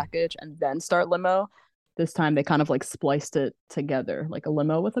opening package and then start limo. This time they kind of like spliced it together, like a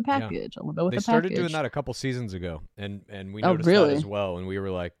limo with a package, a limo with They a started package. doing that a couple seasons ago, and we Oh, noticed that really? as well. And we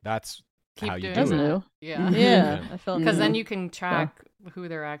were like, that's Keep how you doing do That's it. new. Yeah. Yeah, I felt Because then new. you can track who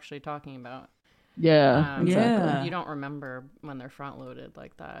they're actually talking about. Yeah, exactly. Yeah. You don't remember when they're front loaded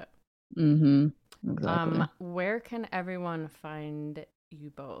like that. Mm-hmm. Exactly. Where can everyone find you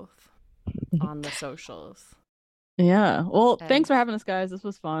both on the socials? Yeah. Well, And- thanks for having us, guys. This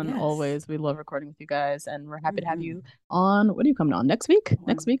was fun. Yes. Always. We love recording with you guys, and we're happy to have Mhm. you on. What are you coming on next week?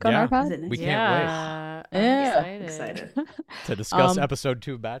 Next week on Yeah. our pod? Is it next We week? can't wait. Yeah, I'm Yeah. excited. to discuss Um, episode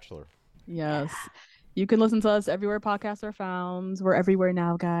 2 of Bachelor. Yes. You can listen to us everywhere podcasts are found. We're everywhere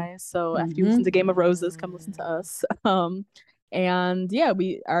now, guys. So after you Mhm. listen to Game of Roses, come listen to us. And yeah,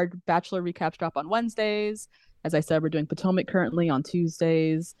 our Bachelor recaps drop on Wednesdays. As I said, we're doing Potomac currently on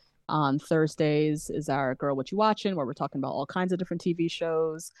Tuesdays. On Thursdays is our Girl What You Watching, where we're talking about all kinds of different TV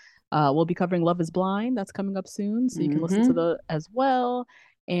shows. We'll be covering Love is Blind. That's coming up soon. So you can listen to the as well.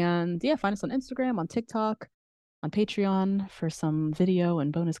 And yeah, find us on Instagram, on TikTok, on Patreon for some video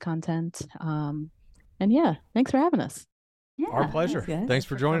and bonus content. And yeah, thanks for having us. Yeah. Our pleasure. Guys. Thanks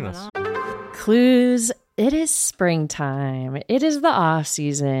for joining coming us. Clues. It is springtime. It is the off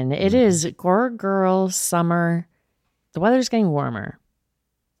season. It is Gore Girl summer. The weather's getting warmer.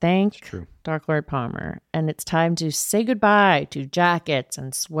 Thank True. Dark Lord Palmer. And it's time to say goodbye to jackets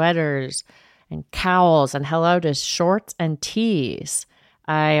and sweaters and cowls and hello to shorts and tees.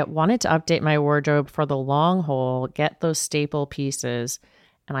 I wanted to update my wardrobe for the long haul, get those staple pieces,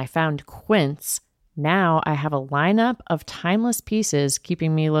 and I found Quince. Now I have a lineup of timeless pieces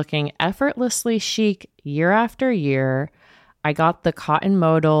keeping me looking effortlessly chic year after year. I got the cotton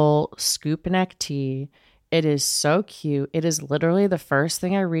modal scoop neck tee. It is so cute. It is literally the first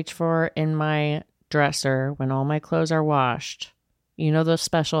thing I reach for in my dresser when all my clothes are washed. You know those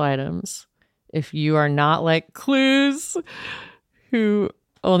special items. If you are not like Clues, who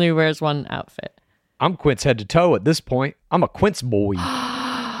only wears one outfit. I'm Quince head to toe at this point. I'm a Quince boy.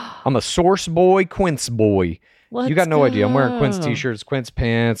 I'm a Source boy, Quince boy. You got no idea. I'm wearing Quince t-shirts, Quince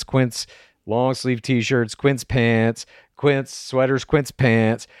pants, Quince long sleeve t-shirts, Quince pants, Quince sweaters, Quince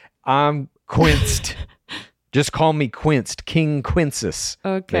pants. I'm Quinced. Just call me Quinced. King Quinces,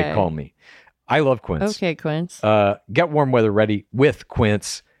 Okay. they call me. I love Quince. Okay, Quince. Get warm weather ready with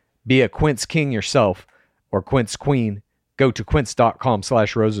Quince. Be a Quince king yourself or Quince queen. Go to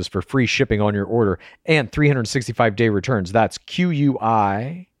quince.com/roses for free shipping on your order and 365-day returns. That's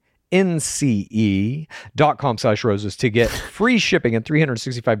QUINCE.com/roses to get free shipping and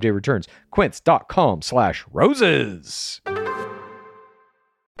 365-day returns. Quince.com/roses.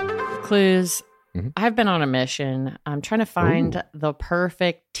 Clues. Mhm. I've been on a mission. I'm trying to find the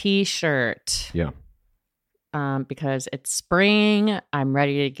perfect t-shirt. Yeah. Because it's spring. I'm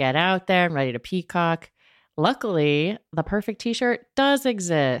ready to get out there. I'm ready to peacock. Luckily, the perfect t-shirt does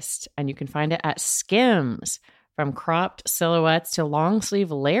exist, and you can find it at Skims. From cropped silhouettes to long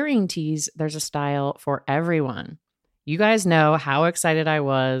sleeve layering tees, there's a style for everyone. You guys know how excited I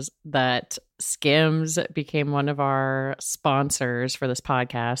was that Skims became one of our sponsors for this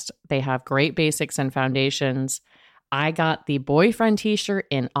podcast. They have great basics and foundations. I got the boyfriend t-shirt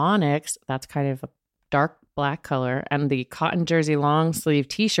in onyx. That's kind of a dark black color, and the cotton jersey long sleeve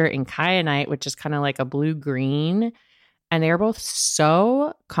t-shirt in kyanite, which is kind of like a blue green. And they're both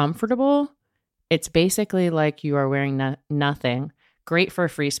so comfortable. It's basically like you are wearing nothing. Great for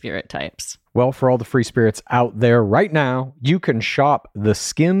free spirit types. Well, for all the free spirits out there right now, you can shop the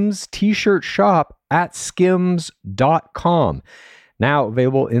Skims t-shirt shop at skims.com. Now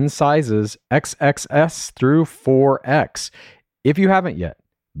available in sizes XXS through 4X. If you haven't yet,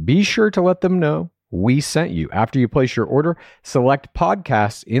 be sure to let them know we sent you. After you place your order, select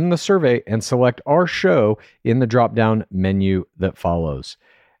podcasts in the survey and select our show in the drop-down menu that follows.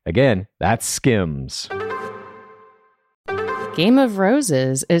 Again, that's Skims. Game of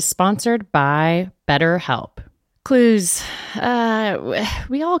Roses is sponsored by BetterHelp. Clues.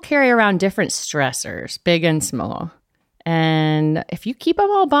 We all carry around different stressors, big and small. And if you keep them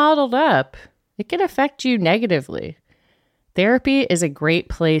all bottled up, it can affect you negatively. Therapy is a great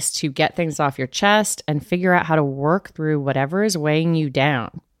place to get things off your chest and figure out how to work through whatever is weighing you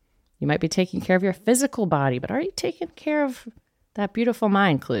down. You might be taking care of your physical body, but are you taking care of that beautiful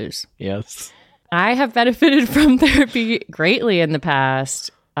mind, Clues? Yes. I have benefited from therapy greatly in the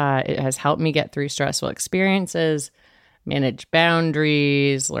past. It has helped me get through stressful experiences, manage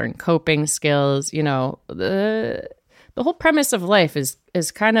boundaries, learn coping skills. You know, the whole premise of life is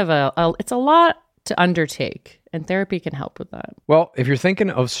kind of it's a lot to undertake, and therapy can help with that. Well, if you're thinking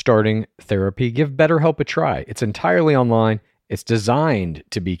of starting therapy, give BetterHelp a try. It's entirely online. It's designed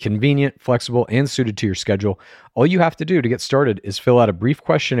to be convenient, flexible, and suited to your schedule. All you have to do to get started is fill out a brief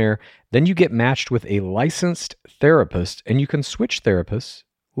questionnaire. Then you get matched with a licensed therapist, and you can switch therapists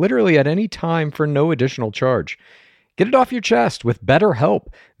literally at any time for no additional charge. Get it off your chest with BetterHelp.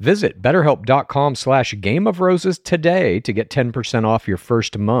 Visit betterhelp.com/gameofroses today to get 10% off your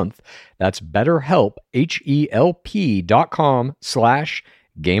first month. That's BetterHelp,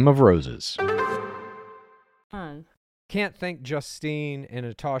 HELP.com/gameofroses. Can't thank Justine and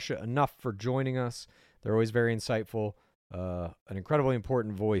Natasha enough for joining us. They're always very insightful, an incredibly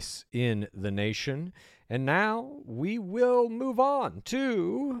important voice in the nation. And now we will move on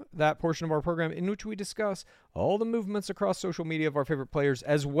to that portion of our program in which we discuss all the movements across social media of our favorite players,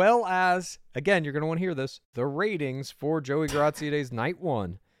 as well as, again, you're going to want to hear this, the ratings for Joey Graziadei's Night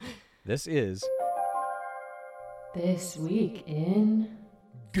 1. This is This Week in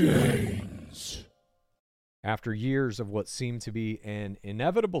Games. After years of what seemed to be an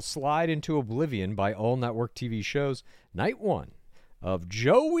inevitable slide into oblivion by all network TV shows, Night 1 of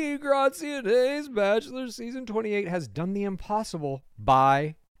Joey Graziadei's Bachelor Season 28 has done the impossible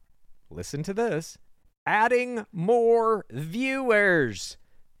by, listen to this, adding more viewers.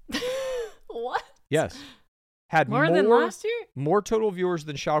 What? Yes. Had More than last year? More total viewers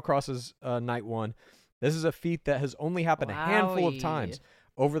than Shallcross's Night 1. This is a feat that has only happened a handful of times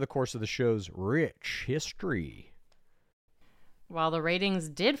over the course of the show's rich history. While the ratings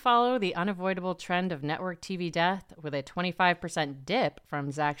did follow the unavoidable trend of network TV death with a 25% dip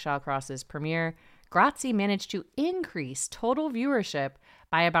from Zach Shallcross's premiere, Grazi managed to increase total viewership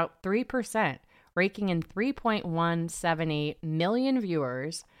by about 3%, raking in 3.178 million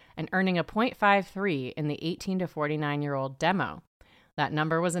viewers and earning a 0.53 in the 18 to 49-year-old demo. That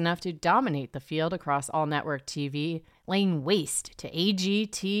number was enough to dominate the field across all network TV, laying waste to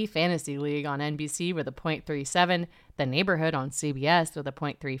AGT Fantasy League on NBC with a 0.37, The Neighborhood on CBS with a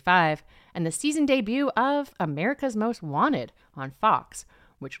 0.35, and the season debut of America's Most Wanted on Fox,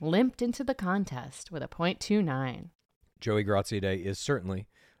 which limped into the contest with a 0.29. Joey Graziadei is certainly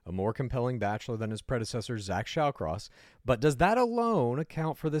a more compelling bachelor than his predecessor, Zach Shallcross, but does that alone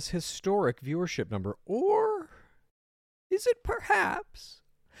account for this historic viewership number? Or is it perhaps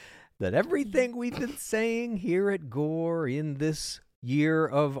that everything we've been saying here at Gore in this year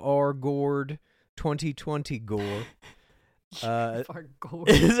of our gourd, 2020 Gore,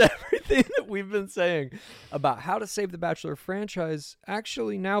 is everything that we've been saying about how to save the Bachelor franchise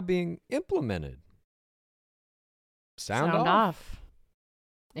actually now being implemented? Sound off.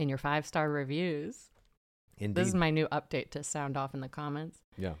 In your 5-star reviews. Indeed. This is my new update to sound off in the comments.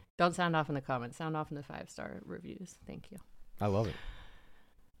 Yeah. Don't sound off in the comments. Sound off in the 5-star reviews. Thank you. I love it.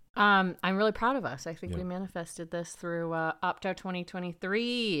 I'm really proud of us. I think we manifested this through Opto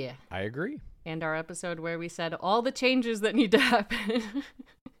 2023. I agree. And our episode where we said all the changes that need to happen.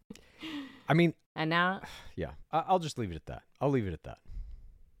 I mean, and now, yeah, I'll just leave it at that. I'll leave it at that.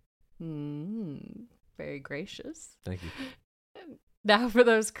 Very gracious. Thank you. Now for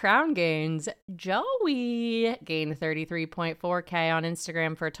those crown gains, Joey gained 33.4K on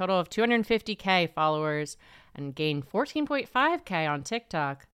Instagram for a total of 250K followers and gained 14.5K on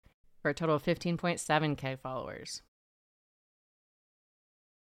TikTok for a total of 15.7K followers.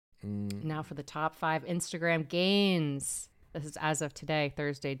 Now for the top 5 Instagram gains. This is as of today,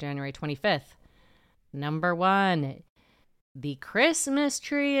 Thursday, January 25th. Number 1, the Christmas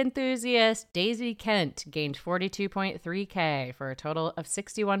tree enthusiast Daisy Kent gained 42.3K for a total of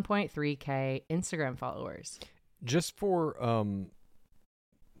 61.3K Instagram followers. Just for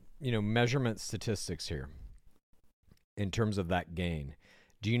measurement statistics here in terms of that gain.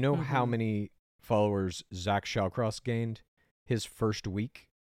 Do you know how many followers Zach Shallcross gained his first week?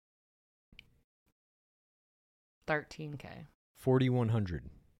 13K. 4,100.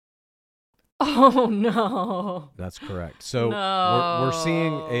 Oh no. That's correct. So we're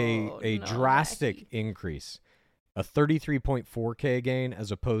seeing a drastic increase. A 33.4K gain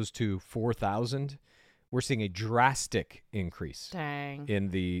as opposed to 4,000. We're seeing a drastic increase in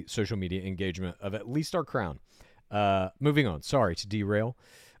the social media engagement of at least our crown. Moving on. Sorry to derail.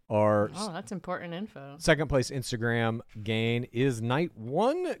 That's important info. Second place Instagram gain is Night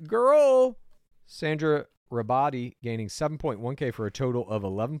 1 girl Sandra Rabati gaining 7.1K for a total of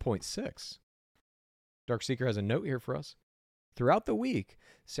 11.6. Dark Seeker has a note here for us. Throughout the week,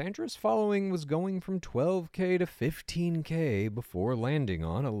 Sandra's following was going from 12K to 15K before landing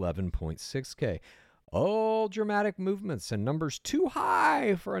on 11.6K. All dramatic movements and numbers too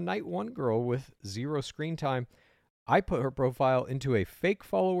high for a Night 1 girl with 0 screen time. I put her profile into a fake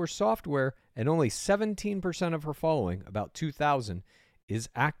follower software and only 17% of her following, about 2,000, is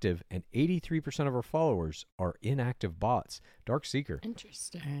active, and 83% of her followers are inactive bots. Dark Seeker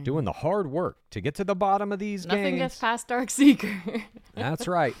Interesting. doing the hard work to get to the bottom of these Nothing games. gets past Dark Seeker. That's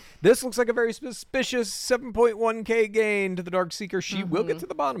right. This looks like a very suspicious 7.1K gain to the Dark Seeker. She will get to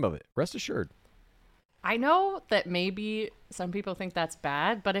the bottom of it. Rest assured. I know that maybe some people think that's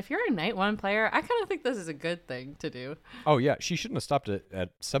bad, but if you're a night one player, I kind of think this is a good thing to do. Oh, yeah. She shouldn't have stopped it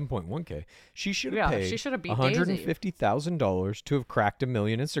at 7.1K. She should have paid she should have beat Daisy. $150,000 to have cracked 1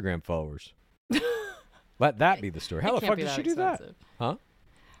 million Instagram followers. Let that be the story. How It the can't fuck be did that she do that? expensive. Huh?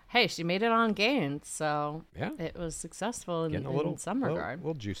 Hey, she made it on gains, so Yeah. it was successful Getting a in little, some regard.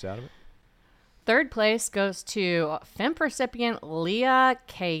 little juice out of it. Third place goes to FIMP recipient Leah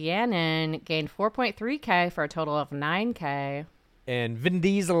Kayanen, gained 4.3K for a total of 9K. And Vin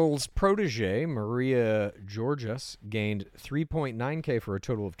Diesel's protege, Maria Georges, gained 3.9K for a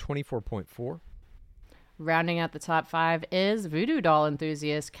total of 24.4. Rounding out the top 5 is voodoo doll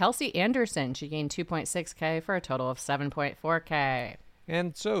enthusiast Kelsey Anderson. She gained 2.6K for a total of 7.4K.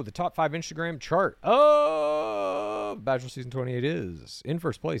 And so the top 5 Instagram chart of Bachelor Season 28 is, in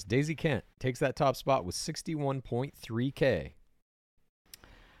first place, Daisy Kent takes that top spot with 61.3K.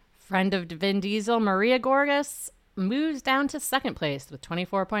 Friend of Vin Diesel, Maria Gorgas, moves down to second place with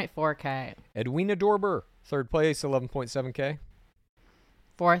 24.4K. Edwina Dorber, third place, 11.7K.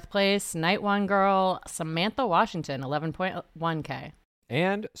 Fourth place, Night One Girl, Samantha Washington, 11.1K.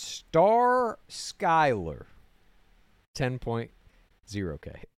 And Star Skylar, 10.0K.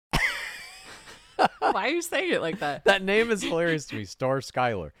 Why are you saying it like that? That name is hilarious to me, Star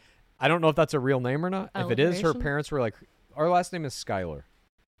Skylar. I don't know if that's a real name or not. If it is, her Alliteration? parents were like, our last name is Skylar.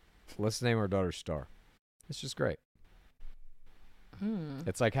 Let's name our daughter Star. It's just great.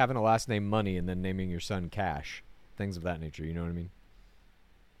 It's like having a last name Money and then naming your son Cash. Things of that nature, you know what I mean?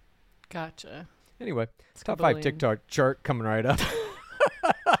 Gotcha. Anyway, It's top 5 Kaboom. TikTok chart coming right up.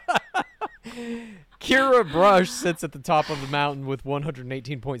 Kira Brush sits at the top of the mountain with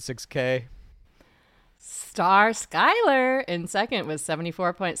 118.6K. Star Skylar in second with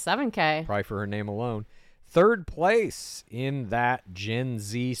 74.7K. Probably for her name alone. Third place in that Gen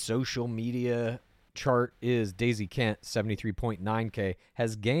Z social media chart is Daisy Kent, 73.9K,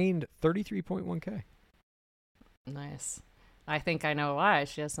 has gained 33.1K. Nice. I think I know why.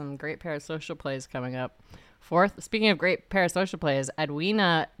 She has some great parasocial plays coming up. Fourth, speaking of great parasocial plays,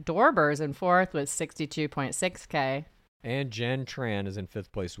 Edwina Dorber's in fourth with 62.6K. And Jen Tran is in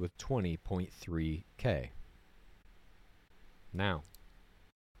fifth place with 20.3K. Now,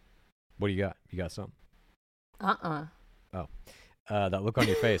 what do you got? You got something? That look on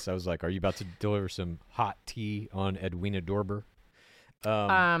your face, I was like, are you about to deliver some hot tea on Edwina Dorber?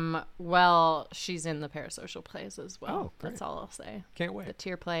 Well, she's in the parasocial plays as well. Oh, great. That's all I'll say. Can't wait. The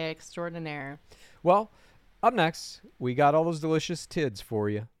tier play extraordinaire. Well, up next, we got all those delicious tids for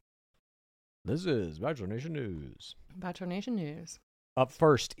you. This is Bachelor Nation News. Bachelor Nation news. Up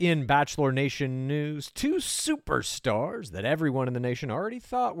first in Bachelor Nation News, 2 superstars that everyone in the nation already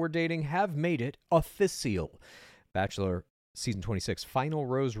thought were dating have made it official. Bachelor Season 26 Final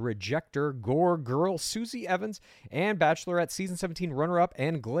Rose Rejector Gore Girl Susie Evans and Bachelorette Season 17 runner-up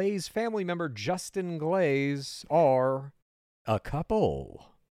and Glaze family member Justin Glaze are a couple.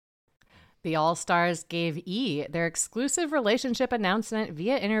 The All-Stars gave E their exclusive relationship announcement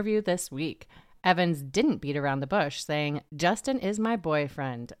via interview this week. Evans didn't beat around the bush, saying, "Justin is my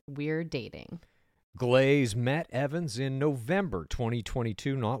boyfriend. We're dating." Glaze met Evans in November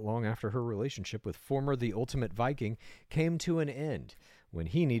 2022, not long after her relationship with former The Ultimate Viking came to an end, when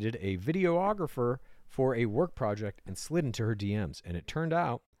he needed a videographer for a work project and slid into her DMs. And it turned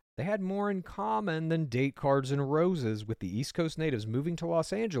out they had more in common than date cards and roses, with the East Coast natives moving to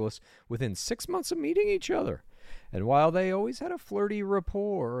Los Angeles within 6 months of meeting each other. And while they always had a flirty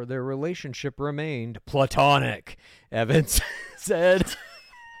rapport, their relationship remained platonic, Evans said.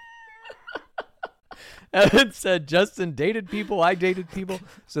 Evans said, Justin dated people, I dated people.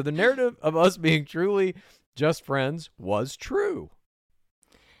 So the narrative of us being truly just friends was true.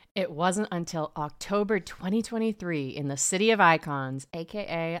 It wasn't until October 2023 in the City of Icons,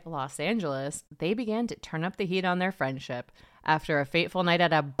 aka Los Angeles, they began to turn up the heat on their friendship. After a fateful night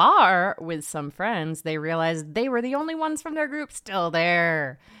at a bar with some friends, they realized they were the only ones from their group still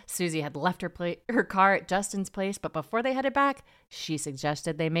there. Susie had left her car at Justin's place, but before they headed back, she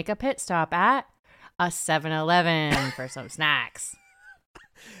suggested they make a pit stop at a 7-Eleven for some snacks.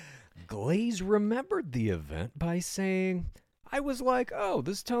 Glaze remembered the event by saying, I was like, oh,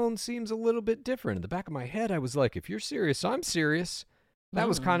 this tone seems a little bit different. In the back of my head, I was like, if you're serious, I'm serious. That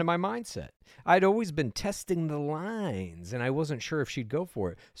was kind of my mindset. I'd always been testing the lines, and I wasn't sure if she'd go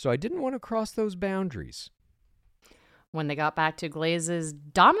for it, so I didn't want to cross those boundaries. When they got back to Glaze's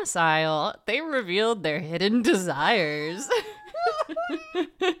domicile, they revealed their hidden desires.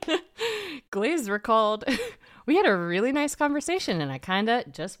 Glaze recalled, "We had a really nice conversation and I kind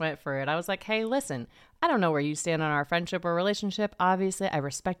of just went for it. I was like, hey, listen, I don't know where you stand on our friendship or relationship. Obviously, I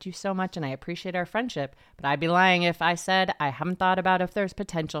respect you so much and I appreciate our friendship, but I'd be lying if I said I haven't thought about if there's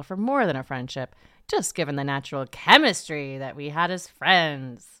potential for more than a friendship, just given the natural chemistry that we had as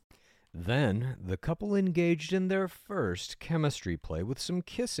friends." Then, the couple engaged in their first chemistry play with some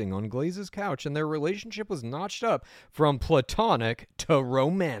kissing on Glaze's couch, and their relationship was notched up from platonic to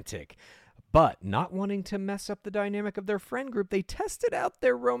romantic. But not wanting to mess up the dynamic of their friend group, they tested out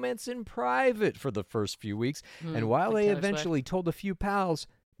their romance in private for the first few weeks, and while like they Taylor eventually told a few pals,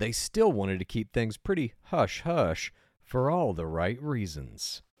 they still wanted to keep things pretty hush-hush for all the right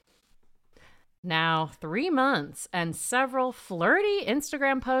reasons. Now, 3 months and several flirty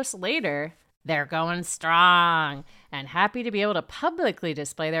Instagram posts later, they're going strong and happy to be able to publicly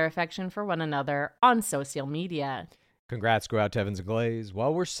display their affection for one another on social media. Congrats go out to Evans and Glaze.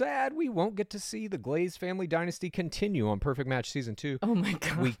 While we're sad we won't get to see the Glaze family dynasty continue on Perfect Match Season 2, Oh my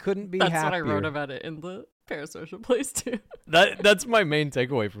God. we couldn't be That's happier. what I wrote about it in the parasocial place too. That's my main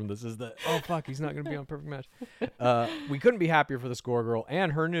takeaway from this is that, oh, fuck, he's not going to be on Perfect Match. We couldn't be happier for the score girl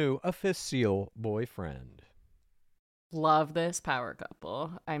and her new official boyfriend. Love this power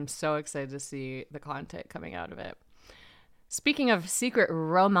couple. I'm so excited to see the content coming out of it. Speaking of secret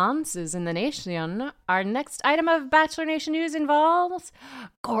romances in the nation, our next item of Bachelor Nation news involves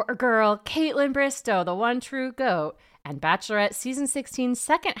Gore Girl Caitlin Bristow, the one true GOAT, and Bachelorette Season 16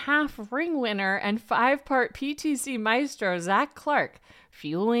 second half ring winner and 5-part PTC maestro Zach Clark,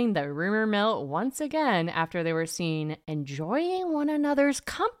 fueling the rumor mill once again after they were seen enjoying one another's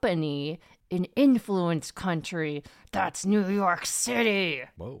company in influence country. That's New York City.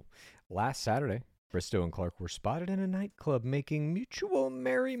 Whoa. Last Saturday, Bristow and Clark were spotted in a nightclub making mutual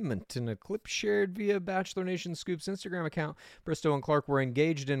merriment. In a clip shared via Bachelor Nation Scoop's Instagram account, Bristow and Clark were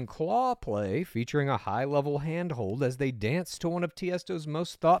engaged in claw play, featuring a high-level handhold as they danced to one of Tiesto's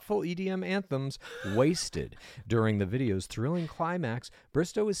most thoughtful EDM anthems, Wasted. During the video's thrilling climax,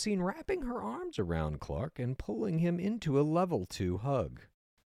 Bristow is seen wrapping her arms around Clark and pulling him into a level 2 hug.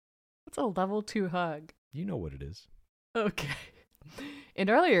 What's a level 2 hug? You know what it is. Okay. In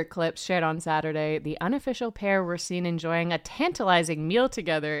earlier clips shared on Saturday, the unofficial pair were seen enjoying a tantalizing meal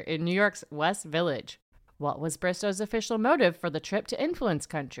together in New York's West Village. What was Bristow's official motive for the trip to influence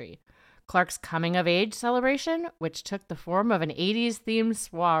country? Clark's coming-of-age celebration, which took the form of an 80s-themed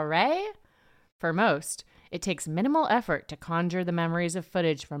soiree? For most, it takes minimal effort to conjure the memories of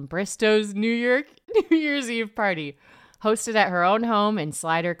footage from Bristow's New Year's Eve party, hosted at her own home in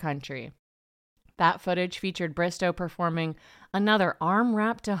Slider Country. That footage featured Bristow performing another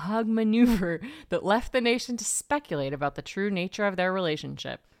arm-wrap-to-hug maneuver that left the nation to speculate about the true nature of their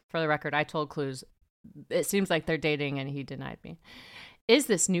relationship. For the record, I told Clues, it seems like they're dating and he denied me. Is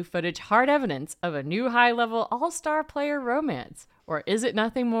this new footage hard evidence of a new high-level all-star player romance? Or is it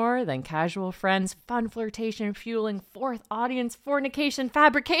nothing more than casual friends, fun flirtation, fueling fourth audience fornication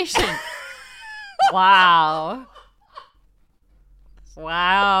fabrication? Wow.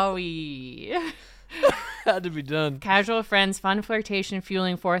 Wowie. Had to be done. Casual friends, fun flirtation,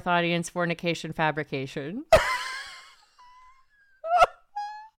 fueling fourth audience, fornication, fabrication.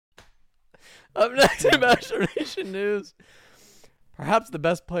 Up next in Bachelor Nation news. Perhaps the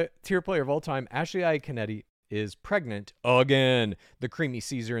best tier player of all time, Ashley Iaconetti, is pregnant again. The creamy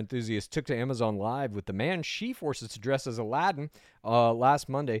Caesar enthusiast took to Amazon Live with the man she forces to dress as Aladdin last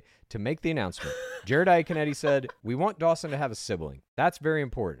Monday to make the announcement. Jared Iaconetti said, "We want Dawson to have a sibling. That's very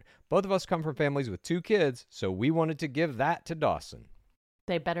important. Both of us come from families with 2 kids, so we wanted to give that to Dawson."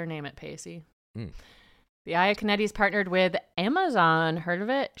 They better name it Pacey. The Iaconettis partnered with Amazon, heard of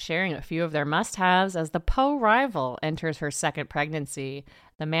it, sharing a few of their must-haves as the Poe rival enters her second pregnancy.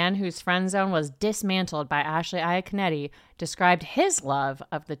 The man whose friend zone was dismantled by Ashley Iaconetti described his love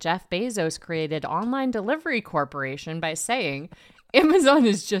of the Jeff Bezos-created online delivery corporation by saying, "Amazon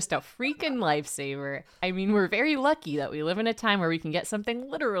is just a freaking lifesaver. I mean, we're very lucky that we live in a time where we can get something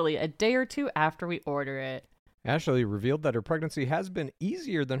literally a day or 2 after we order it." Ashley revealed that her pregnancy has been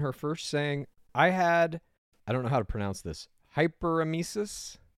easier than her first, saying, I don't know how to pronounce this,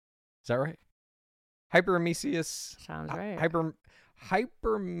 hyperemesis? Is that right? Hyperemesis. Sounds right.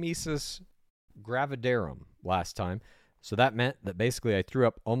 Hyperemesis gravidarum last time. So that meant that basically I threw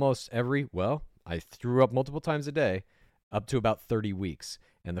up I threw up multiple times a day up to about 30 weeks.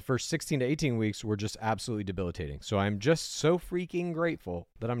 And the first 16 to 18 weeks were just absolutely debilitating. So I'm just so freaking grateful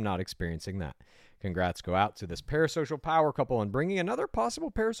that I'm not experiencing that. Congrats go out to this parasocial power couple on bringing another possible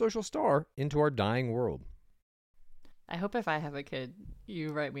parasocial star into our dying world. I hope if I have a kid,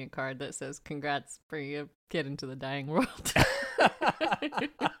 you write me a card that says, "Congrats, bringing a kid into the dying world."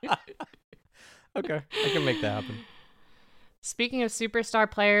 Okay, I can make that happen. Speaking of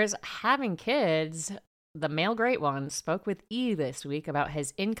superstar players having kids, the male great one spoke with E this week about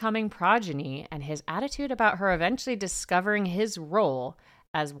his incoming progeny and his attitude about her eventually discovering his role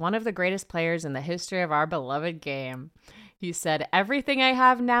as one of the greatest players in the history of our beloved game. He said, "Everything I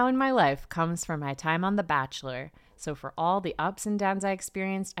have now in my life comes from my time on The Bachelor. So for all the ups and downs I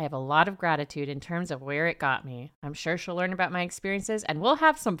experienced, I have a lot of gratitude in terms of where it got me. I'm sure she'll learn about my experiences and we'll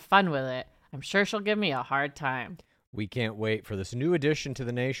have some fun with it. I'm sure she'll give me a hard time." We can't wait for this new addition to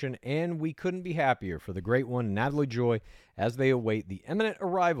the nation, and we couldn't be happier for the great one, Natalie Joy, as they await the imminent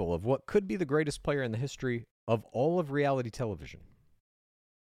arrival of what could be the greatest player in the history of all of reality television.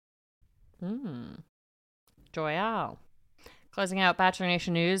 Joyal. Closing out Bachelor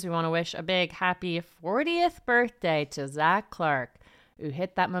Nation news, we want to wish a big happy 40th birthday to Zach Clark, who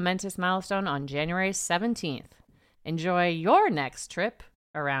hit that momentous milestone on January 17th. Enjoy your next trip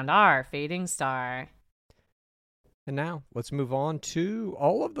around our fading star. And now, let's move on to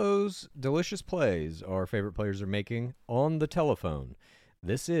all of those delicious plays our favorite players are making on the telephone.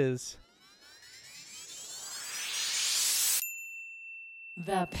 This is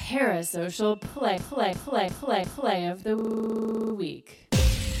the parasocial play of the week.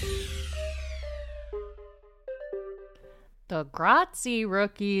 The Grazie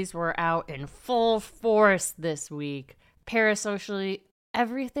rookies were out in full force this week. Parasocially,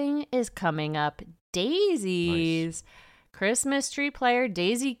 everything is coming up daisies. Nice. Christmas tree player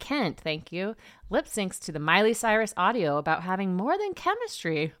Daisy Kent, thank you, lip syncs to the Miley Cyrus audio about having more than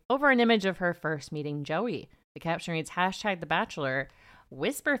chemistry over an image of her first meeting Joey. The caption reads, #TheBachelor,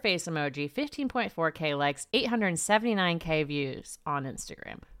 whisper face emoji, 15.4K likes, 879K views on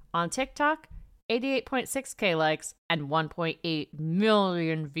Instagram. On TikTok, 88.6K likes and 1.8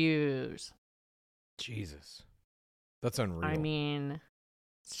 million views. Jesus. That's unreal. I mean,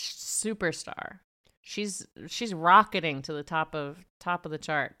 superstar. She's rocketing to the top of the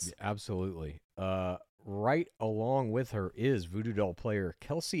charts. Yeah, absolutely. Right along with her is voodoo doll player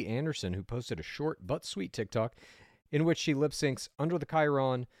Kelsey Anderson, who posted a short but sweet TikTok in which she lip syncs under the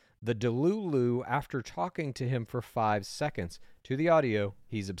chyron the Delulu after talking to him for 5 seconds to the audio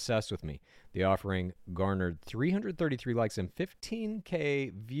 "He's Obsessed with Me." The offering garnered 333 likes and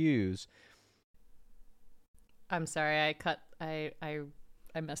 15K views. I'm sorry,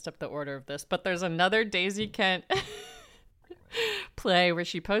 I messed up the order of this, but there's another Daisy Kent play where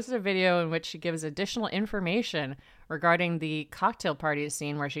she posted a video in which she gives additional information regarding the cocktail party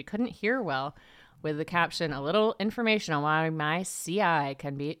scene where she couldn't hear well, with the caption, "A little information on why my CI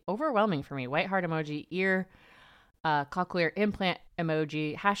can be overwhelming for me. White heart emoji, ear, cochlear implant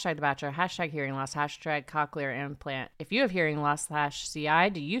emoji, #TheBachelor, #hearing loss, #cochlear implant. If you have hearing loss /CI,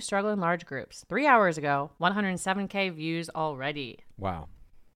 do you struggle in large groups? 3 hours ago, 107K views already." Wow.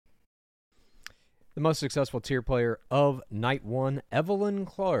 The most successful tier player of night one, Evelyn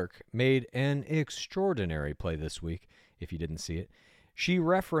Clark, made an extraordinary play this week, if you didn't see it. She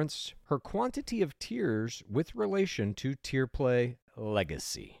referenced her quantity of tears with relation to tier play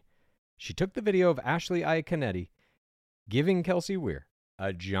legacy. She took the video of Ashley Iaconetti giving Kelsey Weir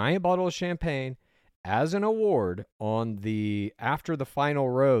a giant bottle of champagne as an award on the after the final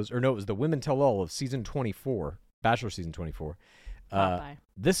rose, or no, it was the Women Tell All of season 24, Bachelor season 24.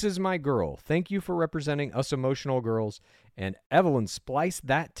 This is my girl. Thank you for representing us emotional girls. And Evelyn spliced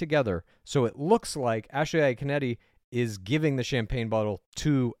that together so it looks like Ashley Iaconetti is giving the champagne bottle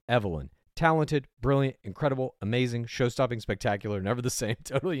to Evelyn. Talented, brilliant, incredible, amazing, show-stopping, spectacular, never the same,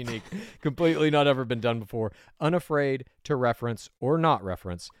 totally unique, completely not ever been done before, unafraid to reference or not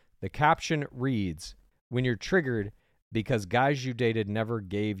reference. The caption reads, "When you're triggered because guys you dated never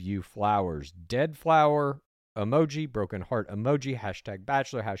gave you flowers." Dead flower emoji, broken heart emoji,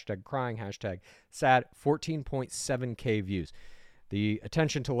 #Bachelor, #crying, #sad, 14.7K views. The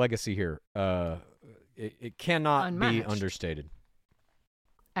attention to legacy here, it cannot Unmatched. be understated.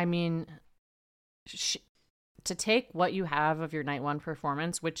 I mean, to take what you have of your night one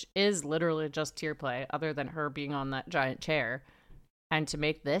performance, which is literally just tier play, other than her being on that giant chair, and to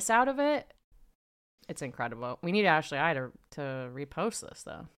make this out of it, it's incredible. We need Ashley I to repost this,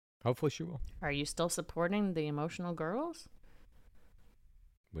 though. Hopefully she will. Are you still supporting the emotional girls?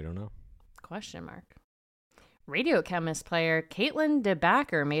 We don't know. Question mark. Radio Chemist player Caitlin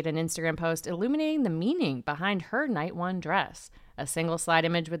DeBacker made an Instagram post illuminating the meaning behind her night one dress. A single slide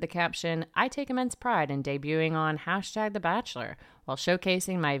image with the caption, "I take immense pride in debuting on #TheBachelor while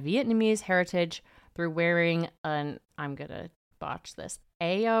showcasing my Vietnamese heritage through wearing an," I'm going to botch this,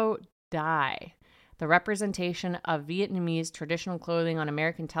 Ao dye. The representation of Vietnamese traditional clothing on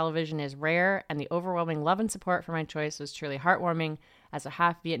American television is rare, and the overwhelming love and support for my choice was truly heartwarming. As a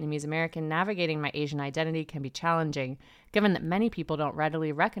half Vietnamese American, navigating my Asian identity can be challenging, given that many people don't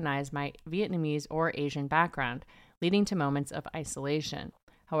readily recognize my Vietnamese or Asian background, leading to moments of isolation.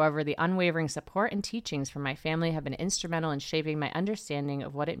 However, the unwavering support and teachings from my family have been instrumental in shaping my understanding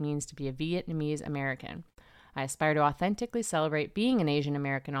of what it means to be a Vietnamese American. I aspire to authentically celebrate being an Asian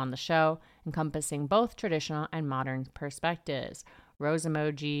American on the show, encompassing both traditional and modern perspectives. Rose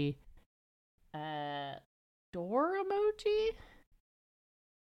emoji, door emoji?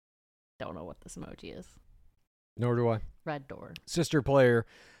 Don't know what this emoji is. Nor do I. Red door. Sister player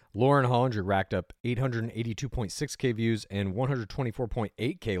Lauren Hollinger racked up 882.6K views and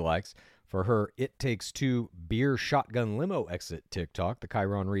 124.8K likes for her It Takes Two beer shotgun limo exit TikTok. The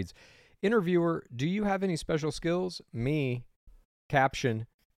Chiron reads, interviewer, do you have any special skills? Me. Caption,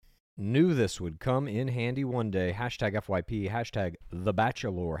 knew this would come in handy one day. Hashtag FYP. Hashtag The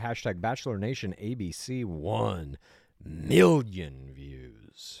Bachelor. Hashtag Bachelor Nation ABC 1 million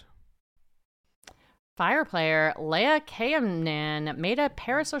views. Fire player Leia Kayanan made a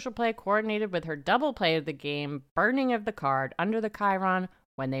parasocial play coordinated with her double play of the game, Burning of the Card, under the Chiron,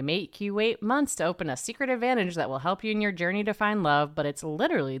 when they make you wait months to open a secret advantage that will help you in your journey to find love, but it's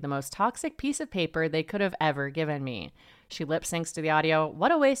literally the most toxic piece of paper they could have ever given me. She lip syncs to the audio.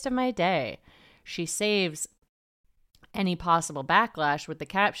 What a waste of my day. She saves any possible backlash with the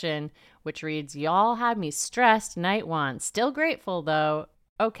caption, which reads, y'all had me stressed night one. Still grateful though.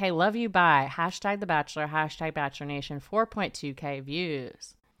 Okay, love you, bye. Hashtag The Bachelor, hashtag Bachelor Nation, 4.2K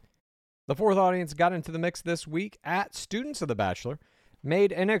views. The fourth audience got into the mix this week at Students of The Bachelor,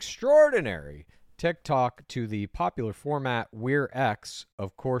 made an extraordinary TikTok to the popular format We're X,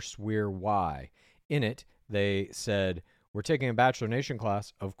 of course we're Y. In it, they said, we're taking a Bachelor Nation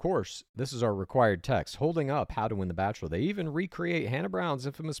class. Of course, this is our required text, holding up How to Win the Bachelor. They even recreate Hannah Brown's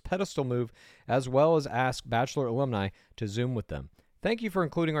infamous pedestal move, as well as ask Bachelor alumni to Zoom with them. Thank you for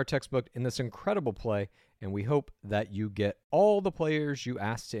including our textbook in this incredible play, and we hope that you get all the players you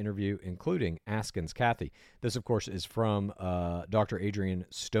asked to interview, including Askins Kathy. This, of course, is from Dr. Adrian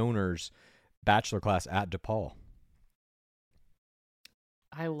Stoner's Bachelor class at DePaul.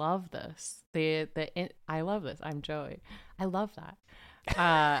 I love this. I love this. I'm Joey. I love that.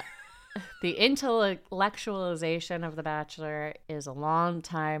 The intellectualization of The Bachelor is a long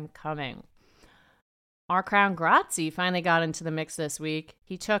time coming. Our crown Grazi finally got into the mix this week.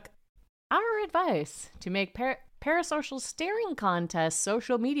 He took our advice to make parasocial staring contest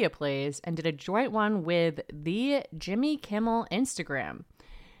social media plays and did a joint one with the Jimmy Kimmel Instagram.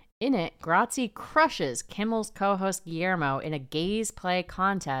 In it, Grazi crushes Kimmel's co-host Guillermo in a gaze play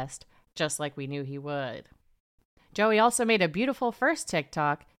contest, just like we knew he would. Joey also made a beautiful first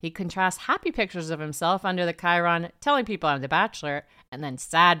TikTok. He contrasts happy pictures of himself under the Chiron, telling people I'm the Bachelor, and then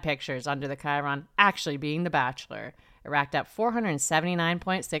sad pictures under the Chiron, actually being the Bachelor. It racked up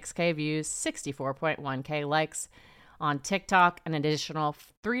 479.6K views, 64.1K likes on TikTok, an additional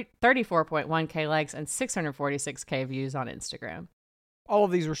 34.1K likes, and 646K views on Instagram. All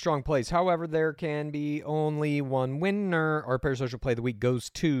of these were strong plays. However, there can be only one winner. Our parasocial play of the week goes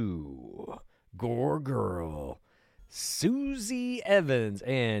to Gore Girl, Susie Evans,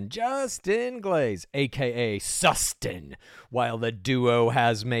 and Justin Glaze, a.k.a. Sustin. While the duo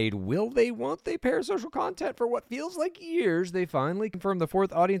has made Will They Won't They parasocial content for what feels like years, they finally confirmed the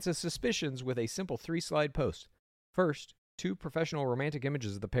fourth audience's suspicions with a simple 3-slide post. First, 2 professional romantic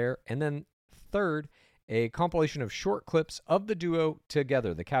images of the pair, and then third, a compilation of short clips of the duo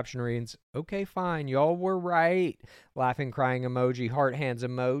together. The caption reads, okay, fine, y'all were right. Laughing, crying emoji, heart hands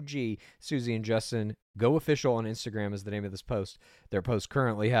emoji. Susie and Justin go official on Instagram is the name of this post. Their post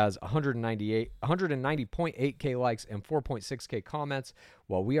currently has 190.8K likes and 4.6K comments.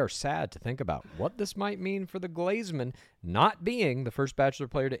 While we are sad to think about what this might mean for the Glazeman not being the first Bachelor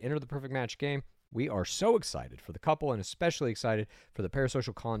player to enter the Perfect Match game, we are so excited for the couple and especially excited for the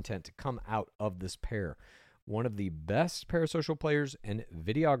parasocial content to come out of this pair. One of the best parasocial players and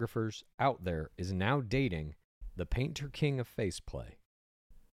videographers out there is now dating the painter king of faceplay.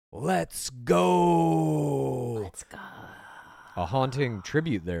 Let's go! Let's go. A haunting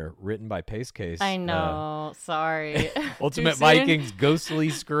tribute there, written by Pace Case. I know. Sorry. Ultimate Vikings ghostly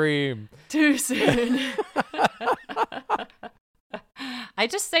scream. Too soon. I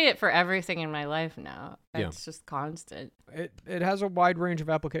just say it for everything in my life now. It's just constant. It has a wide range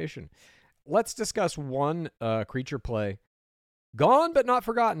of application. Let's discuss one creature play. Gone but not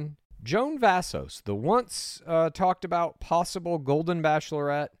forgotten. Joan Vassos, the once talked about possible Golden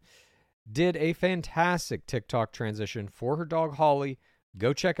Bachelorette, did a fantastic TikTok transition for her dog Holly.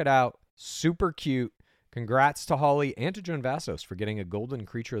 Go check it out. Super cute. Congrats to Holly and to Joan Vassos for getting a Golden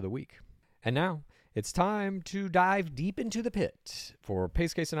Creature of the Week. And now it's time to dive deep into the pit for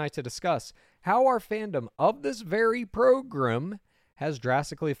Pace Case and I to discuss how our fandom of this very program has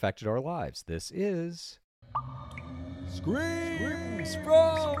drastically affected our lives. This is Screams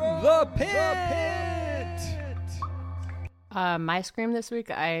from the Pit. My scream this week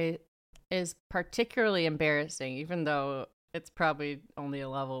is particularly embarrassing, even though it's probably only a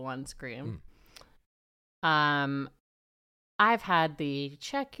level 1 scream. I've had the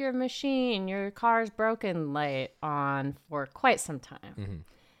check your machine, your car's broken light on for quite some time. Mm-hmm.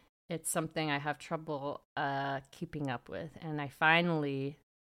 It's something I have trouble keeping up with. And I finally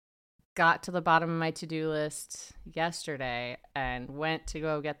got to the bottom of my to-do list yesterday and went to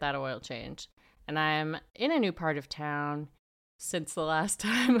go get that oil change. And I'm in a new part of town since the last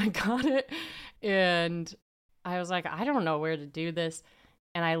time I got it. And I was like, I don't know where to do this.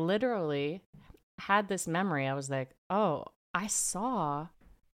 And I literally had this memory. I was like, oh, I saw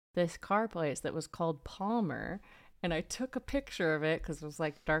this car place that was called Palmer, and I took a picture of it because it was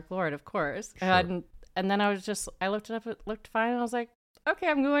like Dark Lord, of course. Sure. And then I looked it up, it looked fine, and I was like, okay,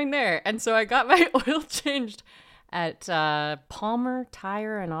 I'm going there. And so I got my oil changed at Palmer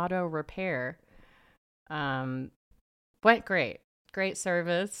Tire and Auto Repair. Went great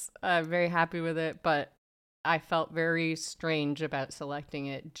service. I'm very happy with it, but I felt very strange about selecting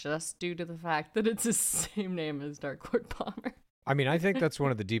it just due to the fact that it's the same name as Dark Lord Palmer. I mean, I think that's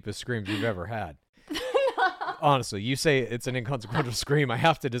one of the deepest screams we've ever had. Honestly, you say it's an inconsequential scream. I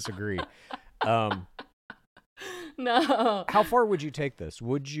have to disagree. No. How far would you take this?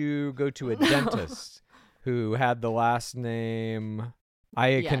 Would you go to a dentist who had the last name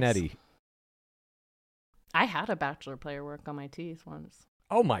Iaconetti? I had a Bachelor player work on my teeth once.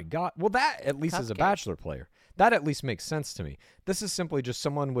 Oh my God. Well, that at least is a Cupcake. Bachelor player. That at least makes sense to me. This is simply just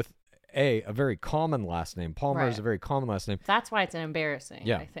someone with a very common last name. Palmer is Right. a very common last name. That's why it's embarrassing,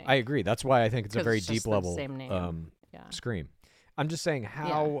 Yeah, I think. I agree. That's why I think it's a 'Cause very it's deep just the level same name. Yeah. scream. I'm just saying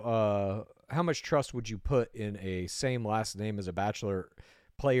how much trust would you put in a same last name as a Bachelor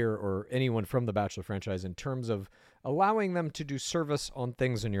player or anyone from the Bachelor franchise in terms of allowing them to do service on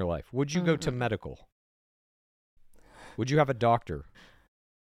things in your life? Would you go to medical? Would you have a doctor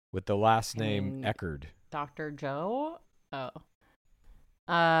with the last name Eckerd? Dr. Joe? Oh.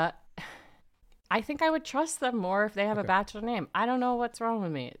 I think I would trust them more if they have a Bachelor name. I don't know what's wrong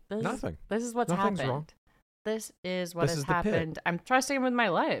with me. Nothing. This is what's Nothing's happened. wrong. This is what This has is the pit. happened. I'm trusting him with my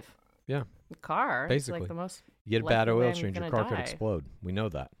life. Yeah. The car. Basically. It's like the most You get a bad likely way oil I'm change, your gonna car could die. explode. We know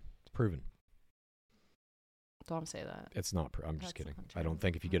that. It's proven. Don't say that. It's not. I'm just That's kidding. not I don't true.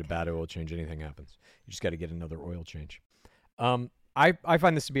 think if you get a bad oil change, anything happens. You just got to get another oil change. I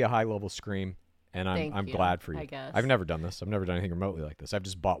find this to be a high level scream, and Thank I'm you, glad for you. I guess. I've never done this. I've never done anything remotely like this. I've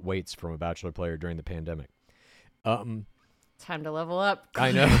just bought weights from a Bachelor player during the pandemic. Time to level up.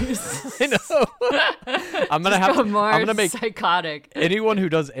 I know. guys. I know. I'm gonna make psychotic. anyone who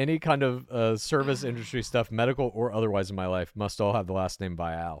does any kind of service industry stuff, medical or otherwise, in my life, must all have the last name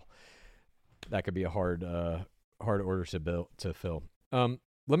Vial. That could be a hard order to fill. Let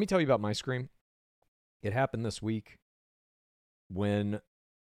me tell you about my scream. It happened this week when,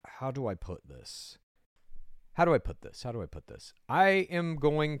 how do I put this? I am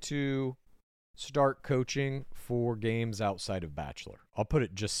going to start coaching for games outside of Bachelor. I'll put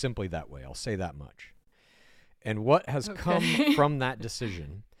it just simply that way. I'll say that much. And what has come from that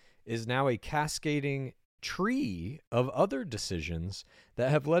decision is now a cascading tree of other decisions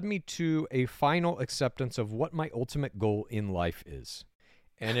that have led me to a final acceptance of what my ultimate goal in life is.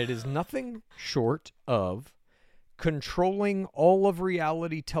 And it is nothing short of controlling all of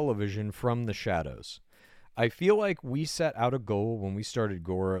reality television from the shadows. I feel like we set out a goal when we started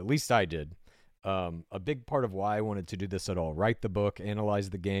Gore, at least I did. A big part of why I wanted to do this at all, write the book,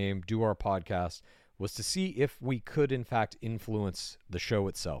 analyze the game, do our podcast, was to see if we could, in fact, influence the show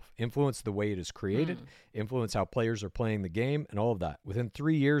itself, influence the way it is created, influence how players are playing the game, and all of that. Within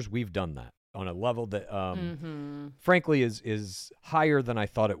 3 years, we've done that on a level that, frankly, is higher than I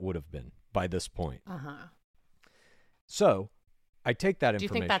thought it would have been by this point. So I take that Do you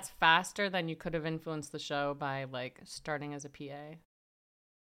information. think that's faster than you could have influenced the show by like starting as a PA?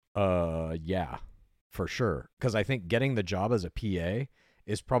 Yeah, for sure. Because I think getting the job as a PA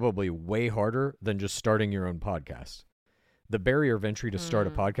is probably way harder than just starting your own podcast. The barrier of entry to start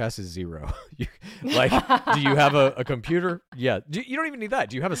a podcast is zero. Do you have a computer? Yeah. You don't even need that.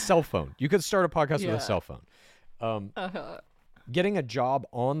 Do you have a cell phone? You could start a podcast with a cell phone. getting a job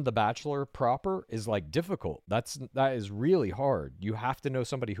on The Bachelor proper is like difficult. That is really hard. You have to know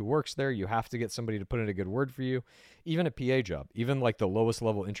somebody who works there. You have to get somebody to put in a good word for you. Even a PA job, even like the lowest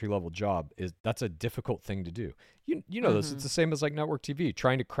level entry level job, that's a difficult thing to do. You know this. It's the same as like network TV.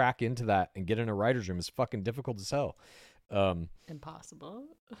 Trying to crack into that and get in a writer's room is fucking difficult as hell. Impossible.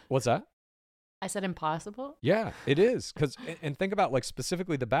 What's that? I said impossible? Yeah, it is. And think about like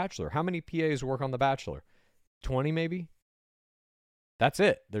specifically The Bachelor. How many PAs work on The Bachelor? 20 maybe? That's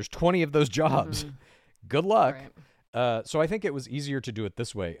it. There's 20 of those jobs. Good luck. Right. So I think it was easier to do it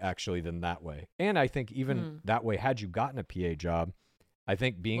this way actually than that way. And I think even that way, had you gotten a PA job, I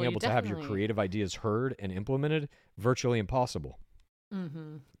think being able to have your creative ideas heard and implemented, virtually impossible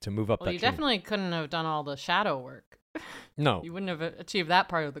to move up that you chain. Definitely couldn't have done all the shadow work. No. You wouldn't have achieved that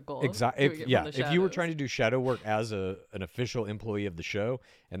part of the goal. Exactly. If you were trying to do shadow work as an official employee of the show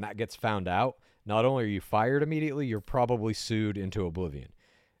and that gets found out, not only are you fired immediately, you're probably sued into oblivion.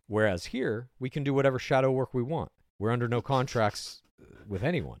 Whereas here, we can do whatever shadow work we want. We're under no contracts with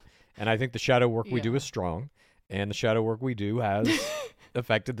anyone. And I think the shadow work we do is strong, and the shadow work we do has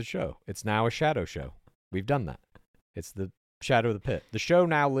affected the show. It's now a shadow show. We've done that. It's the shadow of the pit. The show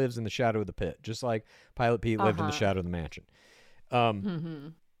now lives in the shadow of the pit, just like Pilot Pete lived in the shadow of the mansion.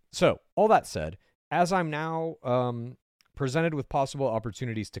 So, all that said, as I'm now presented with possible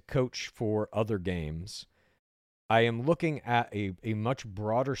opportunities to coach for other games, I am looking at a much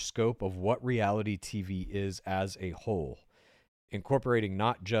broader scope of what reality TV is as a whole, incorporating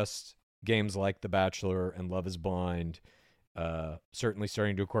not just games like The Bachelor and Love is Blind, certainly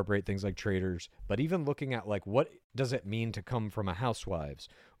starting to incorporate things like Traders, but even looking at like what does it mean to come from a Housewives,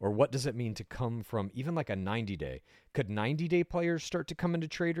 or what does it mean to come from even like a 90-day? Could 90-day players start to come into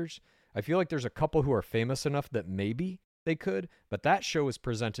Traders? I feel like there's a couple who are famous enough that maybe they could, but that show is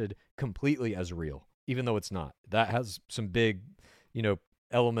presented completely as real, even though it's not. That has some big,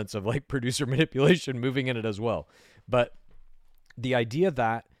 elements of like producer manipulation moving in it as well. But the idea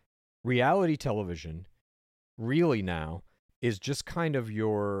that reality television really now is just kind of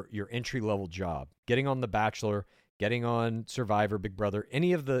your entry-level job. Getting on The Bachelor, getting on Survivor, Big Brother,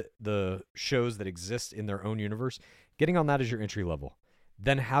 any of the shows that exist in their own universe, getting on that is your entry level.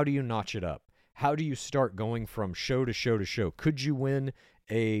 Then how do you notch it up? How do you start going from show to show to show? Could you win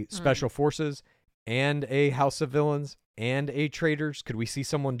a Special Forces and a House of Villains and a Traders? Could we see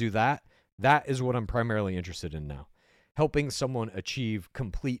someone do that? That is what I'm primarily interested in now. Helping someone achieve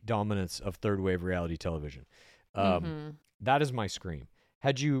complete dominance of third wave reality television. That is my scream.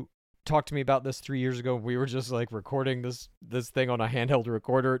 Had you talked to me about this 3 years ago, we were just like recording this thing on a handheld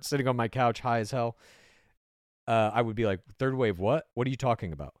recorder, sitting on my couch high as hell, I would be like, third wave what? What are you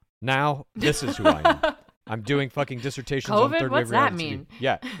talking about? Now, this is who I am. I'm doing fucking dissertations on third wave reality. What's that mean?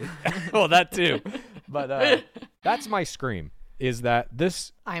 Yeah. Well, that too. But that's my scream, is that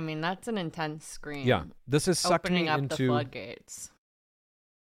this... I mean, that's an intense scream. Yeah. This is sucked opening me up into... the floodgates.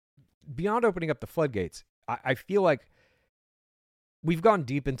 Beyond opening up the floodgates, I feel like we've gone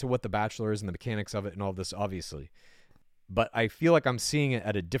deep into what The Bachelor is and the mechanics of it and all this, obviously. But I feel like I'm seeing it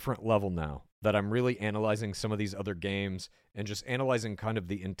at a different level now, that I'm really analyzing some of these other games and just analyzing kind of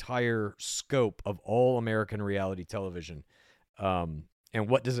the entire scope of all American reality television. And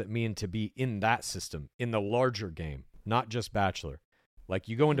what does it mean to be in that system, in the larger game, not just Bachelor. Like,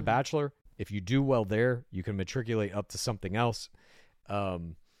 you go into Bachelor, if you do well there, you can matriculate up to something else.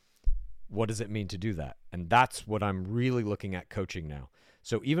 What does it mean to do that? And that's what I'm really looking at coaching now.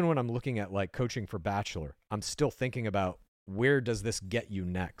 So even when I'm looking at like coaching for Bachelor, I'm still thinking about, where does this get you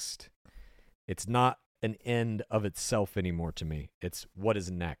next? It's not an end of itself anymore to me. It's what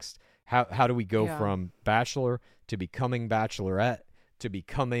is next. How do we go from Bachelor to becoming Bachelorette, to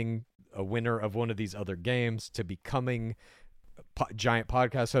becoming a winner of one of these other games, to becoming giant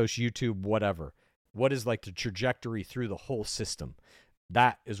podcast host, YouTube, whatever. What is like the trajectory through the whole system?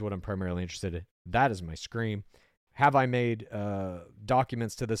 That is what I'm primarily interested in. That is my scream. Have I made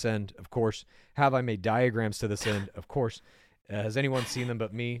documents to this end? Of course. Have I made diagrams to this end? Of course. Has anyone seen them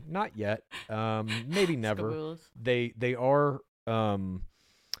but me? Not yet. Maybe never. They are...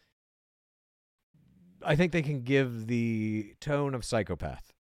 I think they can give the tone of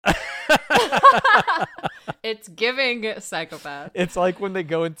psychopath. It's giving psychopath. It's like when they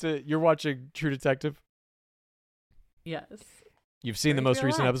go into... You're watching True Detective? Yes. You've seen the most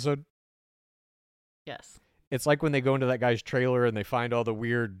recent episode? Yes. It's like when they go into that guy's trailer and they find all the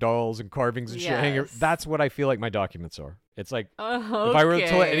weird dolls and carvings and shit hanging. That's what I feel like my documents are. It's like, if I were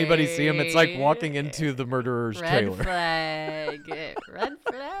to let anybody see them, it's like walking into the murderer's trailer. Red flag. Red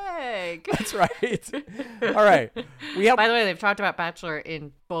flag. That's right. All right. By the way, they've talked about Bachelor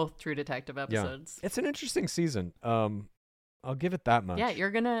in both True Detective episodes. Yeah. It's an interesting season. I'll give it that much. Yeah,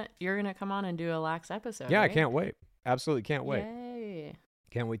 you're gonna come on and do a lax episode. Yeah, right? I can't wait. Absolutely can't wait. Yay.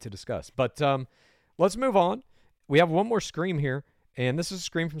 Can't wait to discuss. But let's move on. We have one more Scream here, and this is a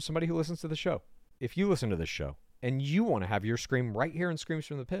Scream from somebody who listens to the show. If you listen to this show and you want to have your Scream right here in Screams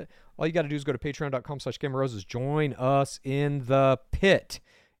from the Pit, all you got to do is go to patreon.com/GameRoses. Join us in the pit.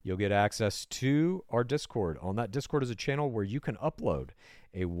 You'll get access to our Discord. On that Discord is a channel where you can upload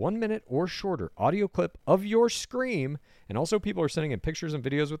a 1 minute or shorter audio clip of your Scream. And also people are sending in pictures and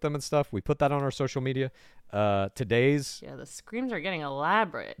videos with them and stuff. We put that on our social media. Yeah, the screams are getting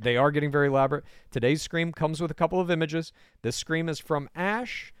elaborate. They are getting very elaborate. Today's Scream comes with a couple of images. This Scream is from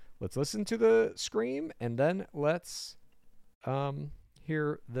Ash. Let's listen to the Scream, and then let's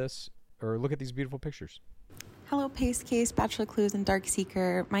hear this, or look at these beautiful pictures. Hello, Pace Case, Bachelor Clues, and Dark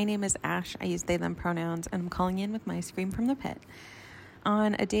Seeker. My name is Ash. I use they, them pronouns, and I'm calling in with my Scream from the Pit.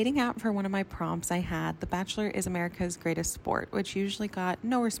 On a dating app for one of my prompts, I had The Bachelor is America's Greatest Sport, which usually got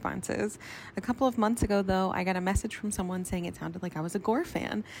no responses. A couple of months ago, though, I got a message from someone saying it sounded like I was a Gore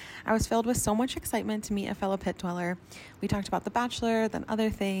fan. I was filled with so much excitement to meet a fellow pit dweller. We talked about The Bachelor, then other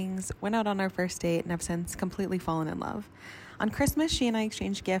things, went out on our first date, and have since completely fallen in love. On Christmas, she and I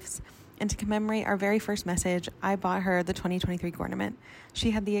exchanged gifts, and to commemorate our very first message, I bought her the 2023 ornament. She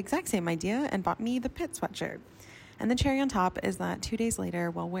had the exact same idea and bought me the pit sweatshirt. And the cherry on top is that 2 days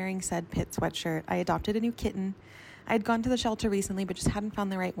later, while wearing said pit sweatshirt, I adopted a new kitten. I had gone to the shelter recently, but just hadn't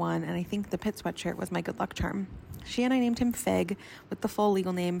found the right one, and I think the pit sweatshirt was my good luck charm. She and I named him Fig, with the full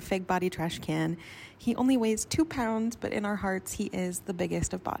legal name, Fig Body Trash Can. He only weighs 2 pounds, but in our hearts, he is the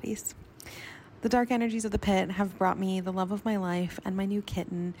biggest of bodies. The dark energies of the pit have brought me the love of my life and my new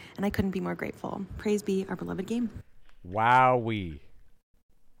kitten, and I couldn't be more grateful. Praise be our beloved game. Wowee.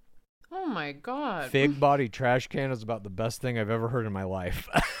 Oh my god. Fig Body Trash Can is about the best thing I've ever heard in my life.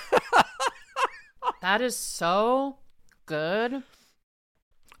 That is so good.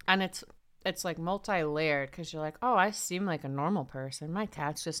 And it's like multi-layered, because you're like, oh, I seem like a normal person. My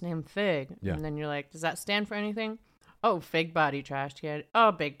cat's just named Fig. Yeah. And then you're like, does that stand for anything? Oh, Fig Body Trash Can.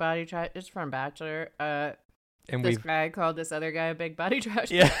 Oh, Big Body Trash. It's from Bachelor. And this guy called this other guy a Big Body Trash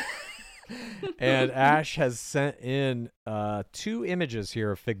Can. Yeah. And Ash has sent in 2 images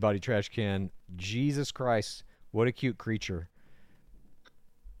here of Fig Body Trash Can. Jesus Christ, what a cute creature.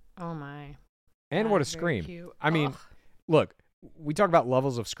 Oh my. And That what a is very scream. cute. I mean, Ugh. look, we talk about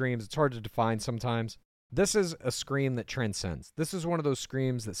levels of screams. It's hard to define sometimes. This is a scream that transcends. This is one of those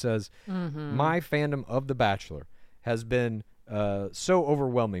screams that says, my fandom of The Bachelor has been so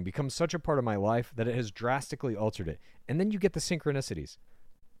overwhelming, become such a part of my life that it has drastically altered it. And then you get the synchronicities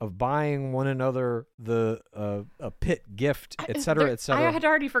of buying one another a pit gift, etc., etc. I had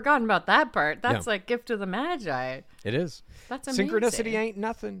already forgotten about that part. That's like Gift of the Magi. It is. That's amazing. Synchronicity ain't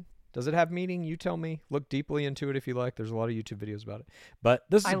nothing. Does it have meaning? You tell me. Look deeply into it if you like. There's a lot of YouTube videos about it. But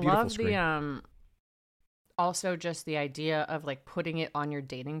this is a beautiful screen. I love also just the idea of like putting it on your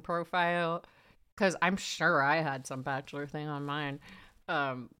dating profile, because I'm sure I had some Bachelor thing on mine.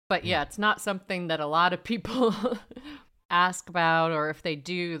 But yeah, it's not something that a lot of people ask about, or if they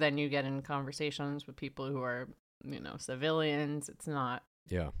do, then you get in conversations with people who are, civilians. It's not.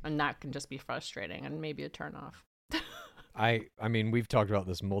 Yeah. And that can just be frustrating and maybe a turnoff. I mean, we've talked about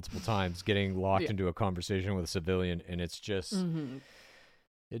this multiple times, getting locked into a conversation with a civilian, and it's just,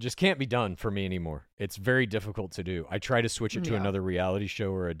 it just can't be done for me anymore. It's very difficult to do. I try to switch it to another reality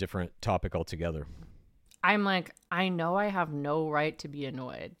show or a different topic altogether. I'm like, I know I have no right to be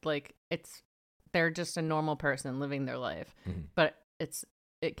annoyed. Like, they're just a normal person living their life, but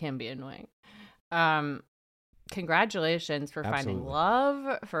it can be annoying. Congratulations for finding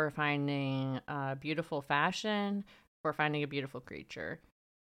love, for finding beautiful fashion, for finding a beautiful creature.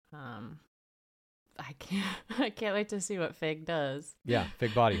 I can't wait to see what Fig does. Yeah,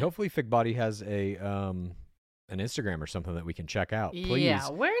 Fig Body. Hopefully Fig Body has an Instagram or something that we can check out. Please. Yeah,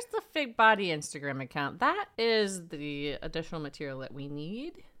 where's the Fig Body Instagram account? That is the additional material that we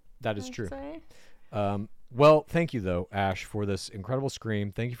need. That is I'd true. say. Well, thank you, though, Ash, for this incredible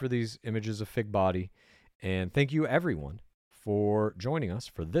scream. Thank you for these images of Fig Body. And thank you, everyone, for joining us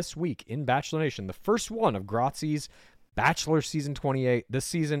for this week in Bachelor Nation, the first one of Grazzi's Bachelor Season 28. This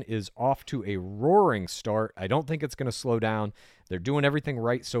season is off to a roaring start. I don't think it's going to slow down. They're doing everything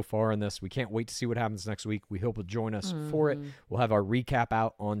right so far in this. We can't wait to see what happens next week. We hope you'll join us for it. We'll have our recap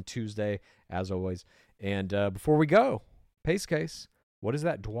out on Tuesday, as always. And before we go, Pace Case, what is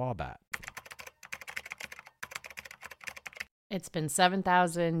that drawbat? It's been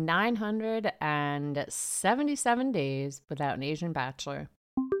 7,977 days without an Asian Bachelor.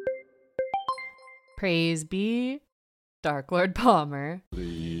 Praise be Dark Lord Palmer.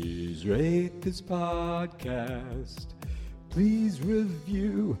 Please rate this podcast. Please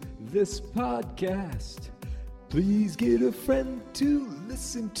review this podcast. Please get a friend to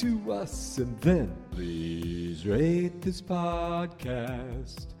listen to us, and then please rate this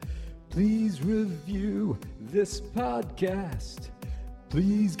podcast. Please review this podcast.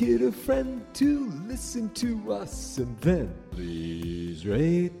 Please get a friend to listen to us, and then please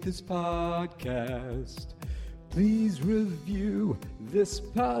rate this podcast. Please review this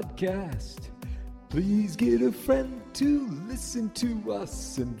podcast. Please get a friend to listen to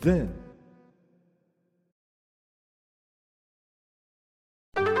us, and then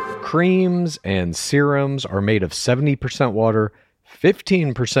Creams and serums are made of 70% water,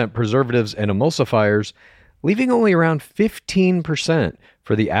 15% preservatives and emulsifiers, leaving only around 15%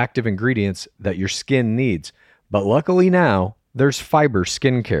 for the active ingredients that your skin needs. But luckily now, there's fiber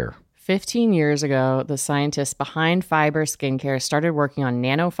skincare. 15 years ago, the scientists behind fiber skincare started working on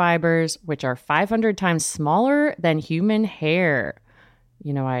nanofibers, which are 500 times smaller than human hair.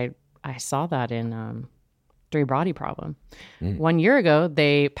 You know, I saw that in Three Body Problem. 1 year ago,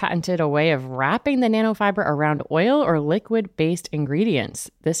 they patented a way of wrapping the nanofiber around oil or liquid-based ingredients.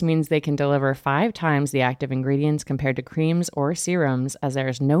 This means they can deliver 5 times the active ingredients compared to creams or serums, as there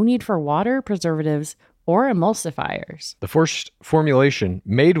is no need for water, preservatives, or emulsifiers. The first formulation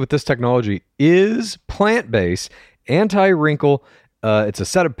made with this technology is plant-based, anti-wrinkle. It's a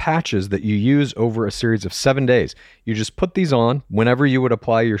set of patches that you use over a series of 7 days. You just put these on whenever you would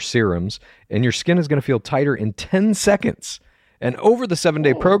apply your serums, and your skin is going to feel tighter in 10 seconds. And over the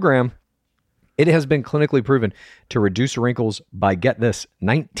 7-day program, it has been clinically proven to reduce wrinkles by, get this,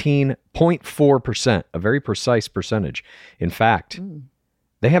 19.4%, a very precise percentage. In fact,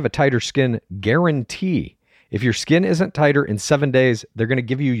 they have a tighter skin guarantee. If your skin isn't tighter in 7 days, they're going to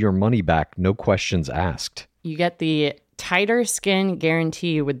give you your money back, no questions asked. You get the tighter skin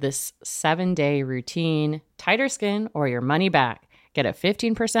guarantee with this 7-day routine. Tighter skin or your money back. Get a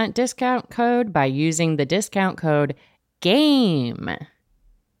 15% discount code by using the discount code GAME.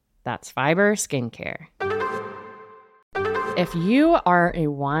 That's Fiber Skincare. If you are a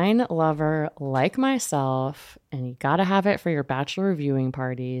wine lover like myself and you gotta have it for your bachelor viewing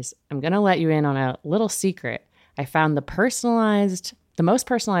parties, I'm gonna let you in on a little secret. I found the most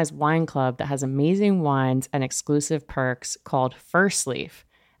personalized wine club that has amazing wines and exclusive perks called First Leaf.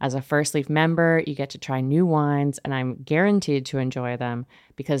 As a First Leaf member, you get to try new wines, and I'm guaranteed to enjoy them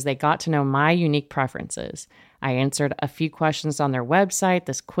because they got to know my unique preferences. I answered a few questions on their website,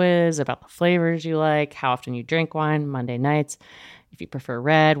 this quiz about the flavors you like, how often you drink wine, Monday nights, if you prefer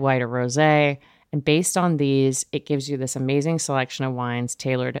red, white, or rosé. And based on these, it gives you this amazing selection of wines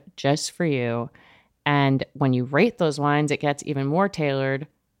tailored just for you. And when you rate those wines, it gets even more tailored,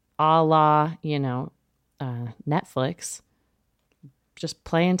 a la, Netflix. Just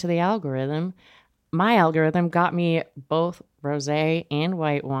play into the algorithm. My algorithm got me both rosé and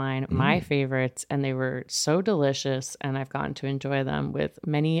white wine, my favorites, and they were so delicious, and I've gotten to enjoy them with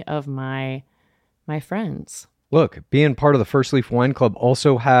many of my friends. Look, being part of the First Leaf Wine Club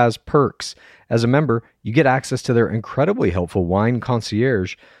also has perks. As a member, you get access to their incredibly helpful wine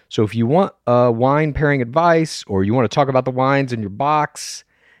concierge. So if you want wine pairing advice or you want to talk about the wines in your box,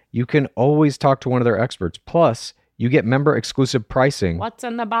 you can always talk to one of their experts. Plus, you get member exclusive pricing. What's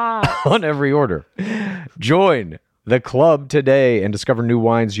in the box? On every order. Join the club today and discover new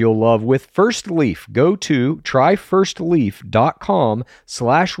wines you'll love with First Leaf. Go to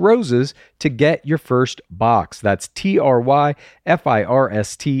tryfirstleaf.com/roses to get your first box. That's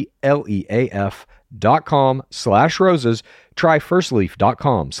tryfirstleaf.com/roses.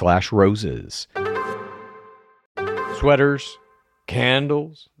 Tryfirstleaf.com/roses. Sweaters,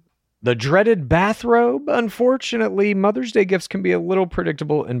 candles, the dreaded bathrobe. Unfortunately, Mother's Day gifts can be a little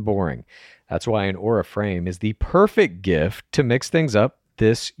predictable and boring. That's why an Aura frame is the perfect gift to mix things up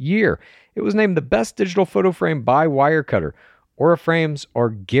this year. It was named the best digital photo frame by Wirecutter. Aura frames are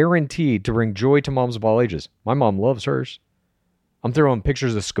guaranteed to bring joy to moms of all ages. My mom loves hers. I'm throwing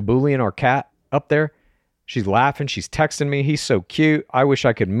pictures of Skaboolian, our cat, up there. She's laughing. She's texting me. He's so cute. I wish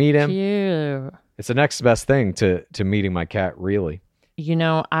I could meet him. Cute. It's the next best thing to meeting my cat, really. You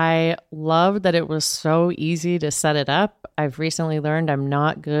know, I love that it was so easy to set it up. I've recently learned I'm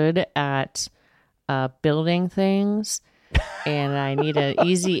not good at building things, and I need an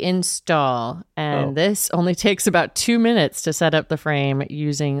easy install. And this only takes about 2 minutes to set up the frame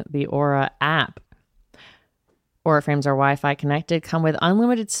using the Aura app. Aura frames are Wi-Fi connected, come with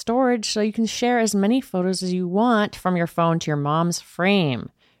unlimited storage, so you can share as many photos as you want from your phone to your mom's frame.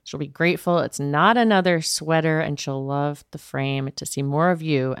 She'll be grateful it's not another sweater, and she'll love the frame to see more of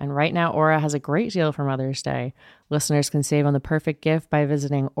you. And right now, Aura has a great deal for Mother's Day. Listeners can save on the perfect gift by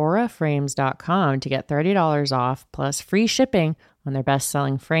visiting auraframes.com to get $30 off plus free shipping on their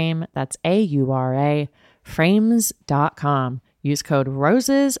best-selling frame. That's AURA, frames.com. Use code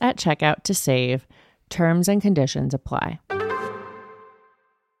ROSES at checkout to save. Terms and conditions apply.